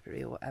or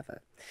bribery or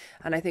whatever.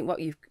 And I think what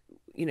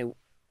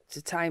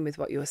to time with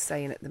what you're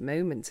saying at the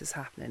moment is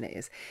happening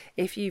is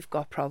if you've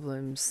got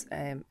problems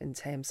in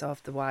terms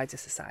of the wider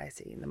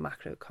society and the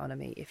macro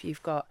economy, if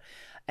you've got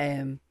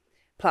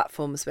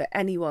platforms where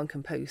anyone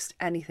can post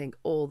anything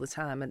all the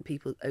time and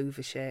people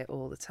overshare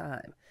all the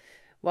time,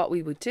 what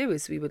we would do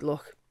is we would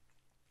look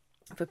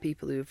for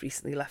people who have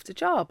recently left a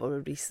job or are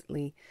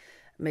recently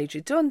made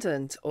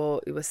redundant,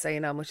 or who are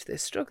saying how much they're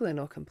struggling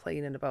or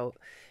complaining about,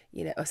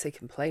 I say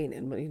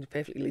complaining,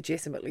 perfectly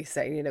legitimately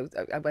saying,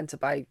 I went to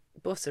buy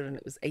butter and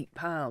it was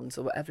 £8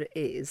 or whatever it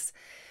is.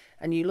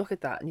 And you look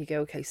at that and you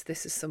go, okay, so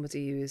this is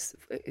somebody who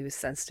is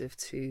sensitive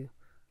to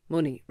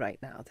money right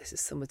now. This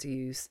is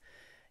somebody who's,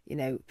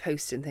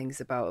 posting things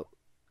about,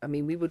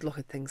 we would look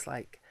at things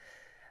like,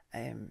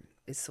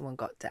 has someone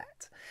got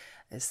debt?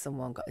 Has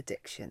someone got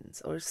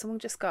addictions? Or has someone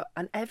just got,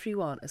 and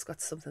everyone has got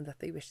something that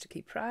they wish to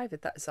keep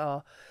private. That's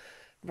our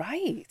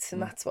right.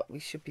 And that's what we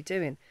should be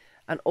doing.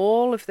 And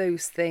all of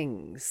those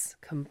things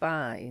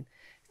combine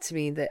to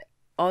mean that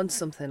on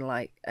something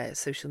like a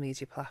social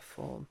media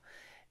platform,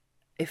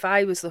 if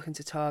I was looking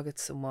to target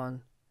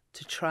someone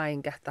to try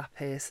and get that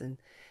person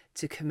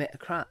to commit a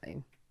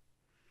crime,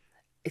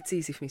 it's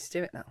easy for me to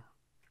do it now,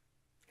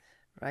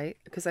 right?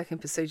 Because I can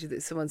persuade you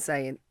that someone's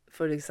saying,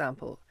 for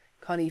example,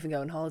 can't even go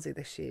on holiday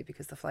this year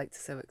because the flights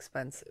are so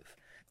expensive.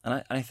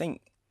 And I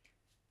think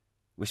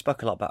we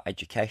spoke a lot about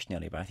education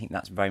earlier, but I think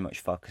that's very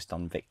much focused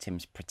on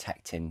victims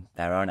protecting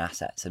their own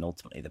assets and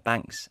ultimately the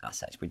bank's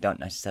assets. We don't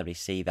necessarily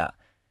see that.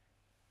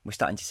 We're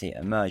starting to see it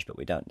emerge, but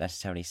we don't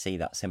necessarily see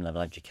that similar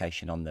level of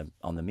education on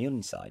the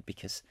muling side,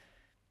 because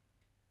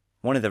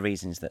one of the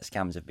reasons that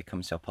scams have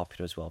become so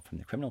popular as well from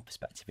the criminal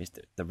perspective is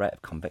that the rate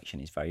of conviction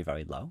is very,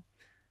 very low.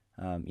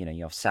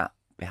 You're sat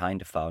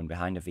behind a phone,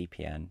 behind a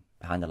VPN,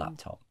 behind a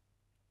laptop.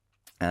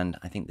 And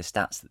I think the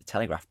stats that the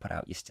Telegraph put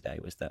out yesterday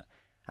was that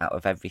out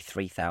of every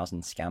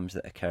 3,000 scams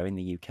that occur in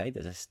the UK,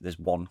 there's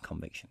one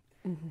conviction.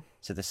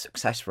 So the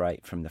success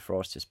rate from the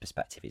fraudster's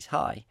perspective is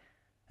high,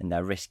 and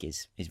their risk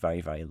is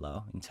very, very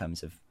low in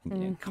terms of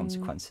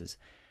consequences.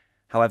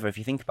 However, if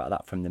you think about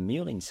that from the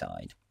muling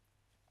side,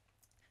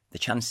 the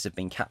chances of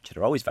being captured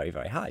are always very,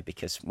 very high,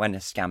 because when a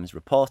scam's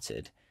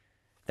reported,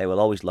 they will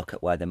always look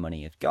at where the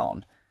money has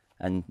gone.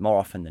 And more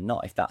often than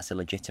not, if that's a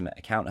legitimate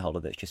account holder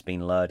that's just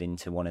been lured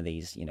into one of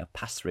these,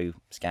 pass-through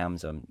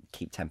scams or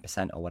keep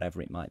 10% or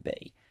whatever it might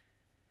be,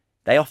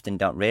 they often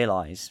don't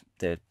realise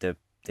the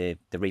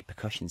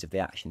repercussions of the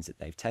actions that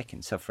they've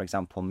taken. So, for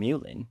example,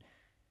 muling,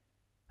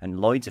 and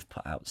Lloyds have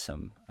put out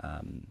some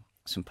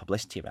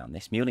publicity around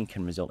this. Muling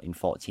can result in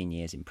 14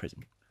 years in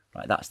prison.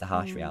 Right, that's the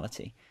harsh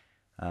reality.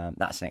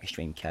 That's an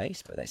extreme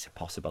case, but that's a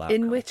possible outcome.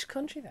 In which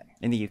country, though?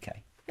 In the UK.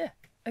 Yeah,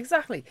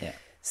 exactly. Yeah.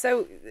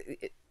 So,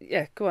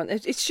 yeah, go on.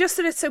 It's just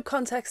that it's so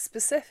context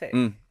specific.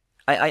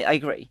 I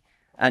agree.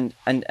 And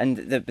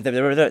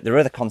there are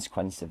other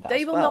consequences of that.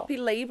 They will not be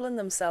labelling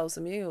themselves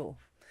a mule.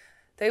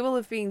 They will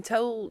have been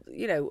told,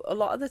 a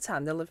lot of the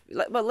time, they'll have,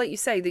 like you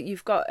say, that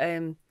you've got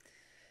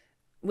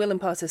willing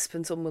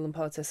participants, unwilling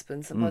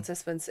participants, and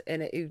participants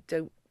in it who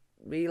don't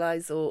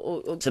realise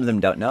or some of them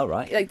don't know,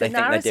 right? Like the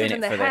narrative in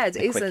their head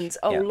isn't,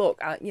 look,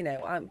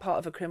 I'm part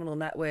of a criminal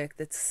network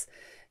that's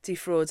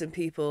defrauding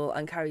people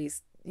and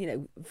carries,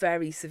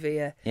 very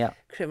severe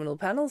criminal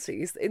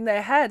penalties. In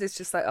their head, it's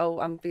just like,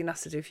 I'm being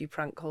asked to do a few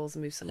prank calls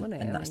and move some money.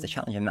 And that's the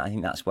challenge, and I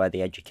think that's where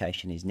the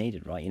education is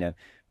needed, right?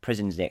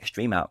 Prison's the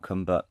extreme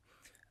outcome, but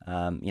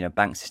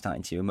banks are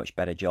starting to do a much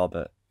better job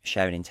at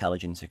sharing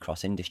intelligence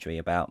across industry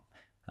about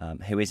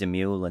who is a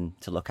mule, and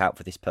to look out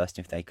for this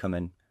person if they come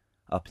and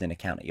open an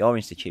account at your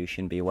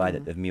institution, be aware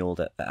that they've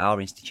muled at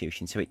our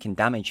institution, so it can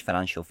damage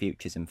financial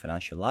futures and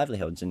financial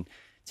livelihoods. And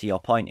to your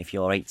point, if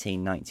you're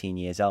 18, 19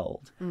 years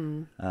old,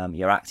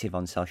 you're active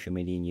on social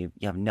media and you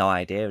have no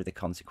idea of the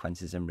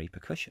consequences and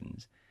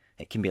repercussions,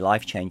 it can be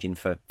life-changing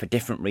for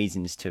different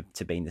reasons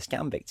to being the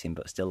scam victim,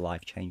 but still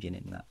life-changing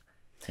in that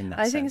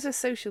I think it's a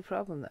social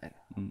problem,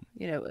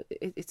 though.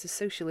 It's a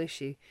social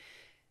issue,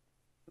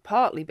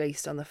 partly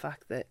based on the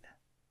fact that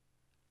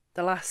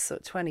the last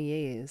 20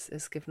 years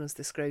has given us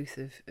this growth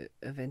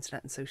of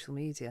internet and social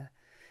media,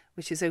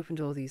 which has opened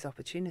all these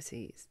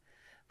opportunities.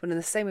 But in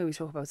the same way we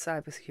talk about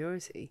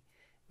cybersecurity,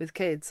 with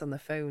kids on their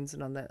phones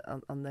and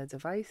on their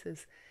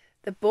devices,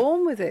 they're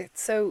born with it.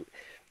 So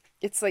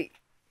it's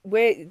like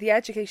where the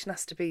education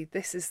has to be,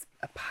 this is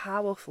a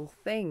powerful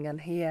thing,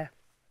 and here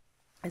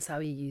is how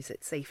you use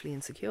it safely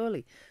and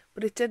securely.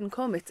 But it didn't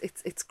come.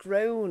 It's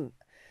grown,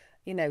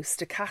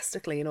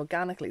 stochastically and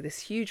organically, this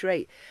huge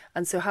rate.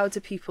 And so how do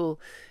people,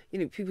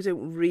 people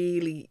don't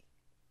really,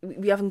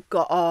 we haven't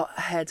got our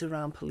head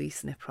around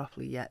policing it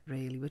properly yet,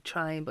 really. We're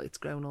trying, but it's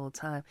grown all the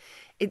time.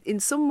 In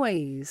some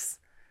ways,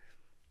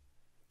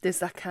 there's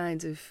that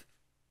kind of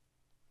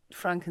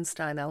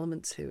Frankenstein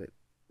element to it,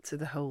 to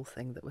the whole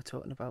thing that we're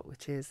talking about,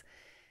 which is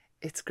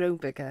it's grown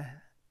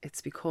bigger, it's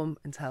become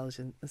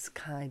intelligent, it's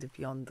kind of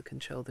beyond the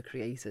control of the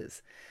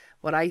creators.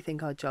 What I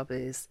think our job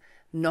is,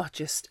 not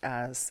just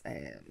as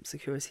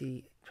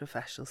security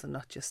professionals and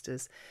not just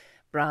as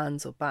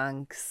brands or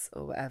banks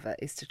or whatever,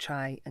 is to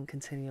try and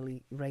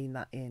continually rein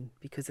that in,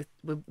 because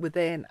we're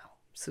there now.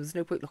 So there's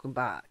no point looking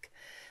back.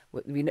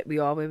 We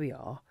are where we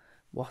are.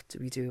 What do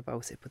we do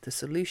about it? But the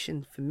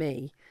solution for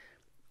me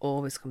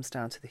always comes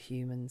down to the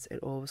humans. It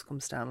always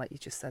comes down, like you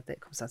just said, that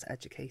it comes down to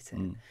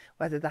educating.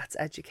 Whether that's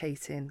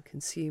educating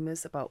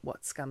consumers about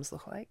what scams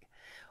look like,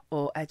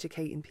 or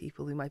educating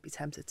people who might be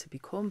tempted to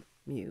become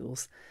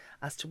mules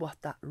as to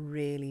what that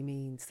really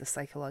means, the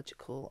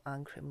psychological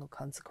and criminal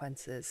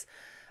consequences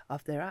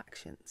of their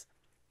actions.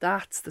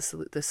 That's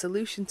the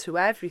solution to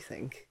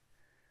everything.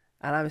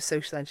 And I'm a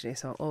social engineer,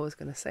 so I'm always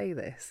going to say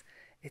this.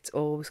 It's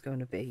always going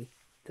to be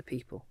the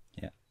people.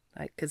 Yeah.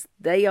 Right? Because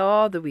they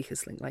are the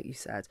weakest link, like you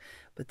said,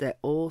 but they're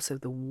also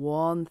the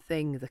one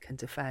thing that can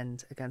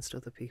defend against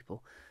other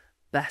people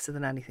better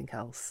than anything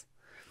else.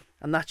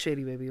 And that's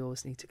really where we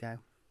always need to go.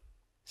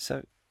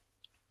 So,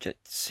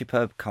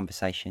 superb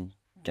conversation,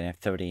 Jenny. I've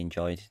thoroughly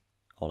enjoyed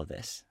all of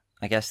this.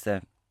 I guess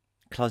the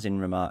closing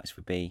remarks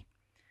would be,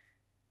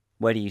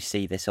 where do you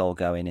see this all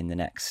going in the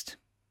next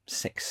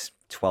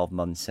 6-12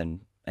 months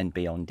and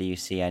beyond? Do you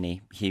see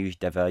any huge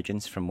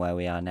divergence from where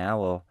we are now,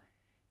 or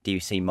do you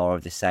see more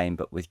of the same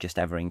but with just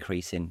ever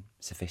increasing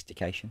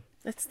sophistication?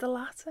 It's the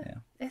latter.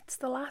 Yeah. It's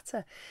the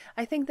latter.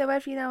 I think, though,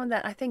 every now and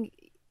then,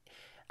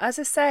 as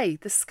I say,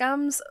 the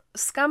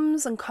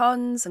scams and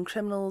cons and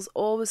criminals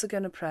always are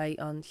going to prey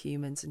on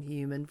humans and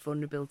human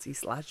vulnerability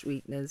 /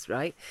 weakness,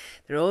 right?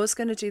 They're always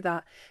going to do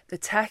that. The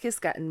tech is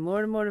getting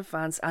more and more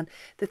advanced. And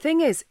the thing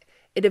is,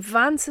 it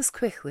advances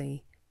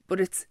quickly,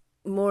 but it's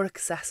more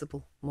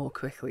accessible more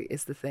quickly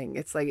is the thing.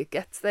 It's like it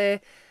gets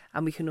there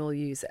and we can all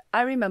use it.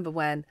 I remember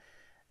when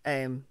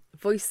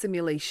voice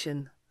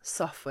simulation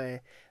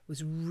software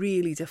was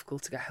really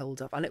difficult to get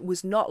hold of, and it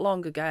was not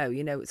long ago.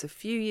 It's a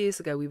few years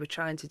ago we were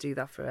trying to do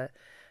that for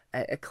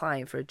a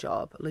client for a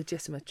job, a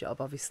legitimate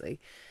job, obviously.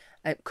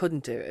 I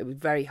couldn't do it. It was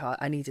very hard.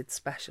 I needed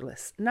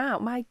specialists. Now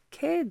my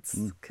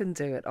kids can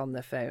do it on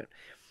their phone.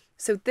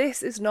 So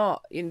this is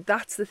not,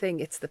 that's the thing.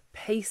 It's the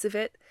pace of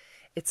it.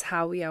 It's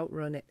how we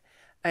outrun it.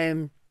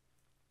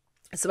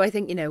 So I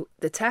think,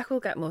 the tech will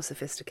get more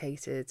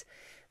sophisticated.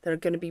 There are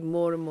going to be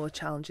more and more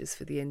challenges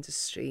for the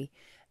industry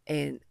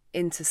in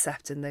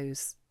intercepting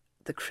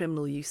the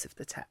criminal use of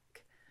the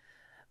tech.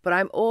 But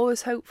I'm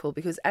always hopeful,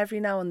 because every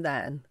now and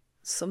then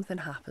something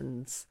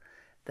happens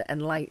that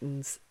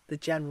enlightens the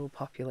general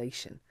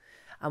population.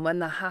 And when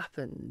that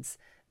happens,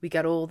 we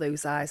get all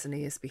those eyes and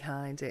ears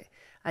behind it.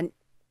 And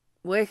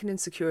working in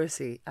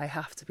security, I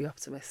have to be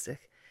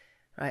optimistic,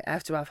 right? I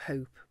have to have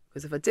hope,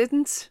 because if I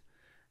didn't,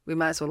 we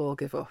might as well all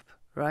give up,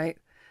 right?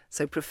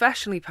 So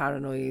professionally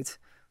paranoid,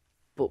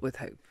 but with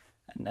hope.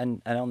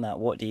 And on that,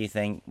 what do you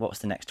think, what's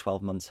the next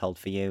 12 months hold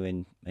for you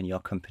and your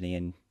company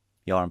and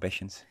your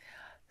ambitions?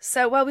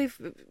 So, well, we've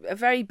a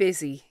very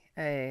busy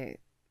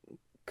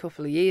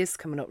couple of years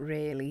coming up,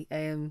 really.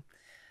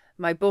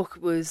 My book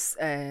is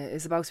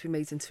about to be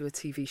made into a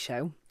TV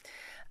show,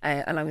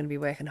 and I'm going to be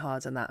working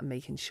hard on that and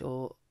making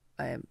sure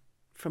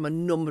from a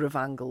number of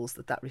angles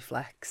that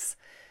reflects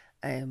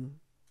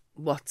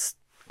what's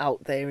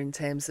out there in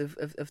terms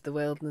of the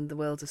world and the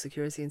world of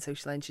security and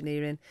social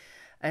engineering,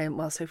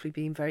 whilst hopefully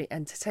being very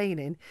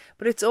entertaining.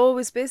 But it's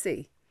always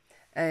busy,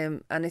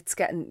 and it's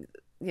getting,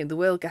 the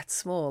world gets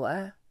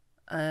smaller,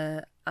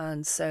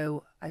 and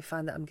so I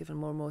find that I'm giving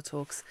more and more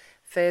talks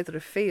further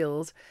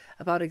afield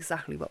about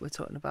exactly what we're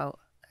talking about,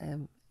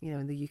 in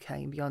the UK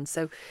and beyond.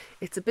 So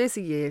it's a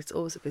busy year. It's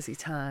always a busy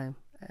time.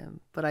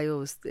 But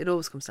it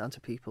always comes down to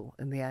people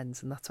in the end,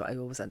 and that's what I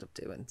always end up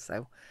doing.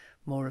 So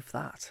more of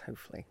that,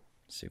 hopefully.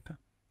 Super.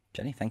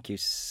 Jenny, thank you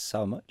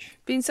so much.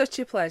 Been such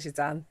a pleasure,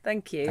 Dan.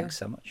 Thank you. Thanks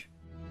so much.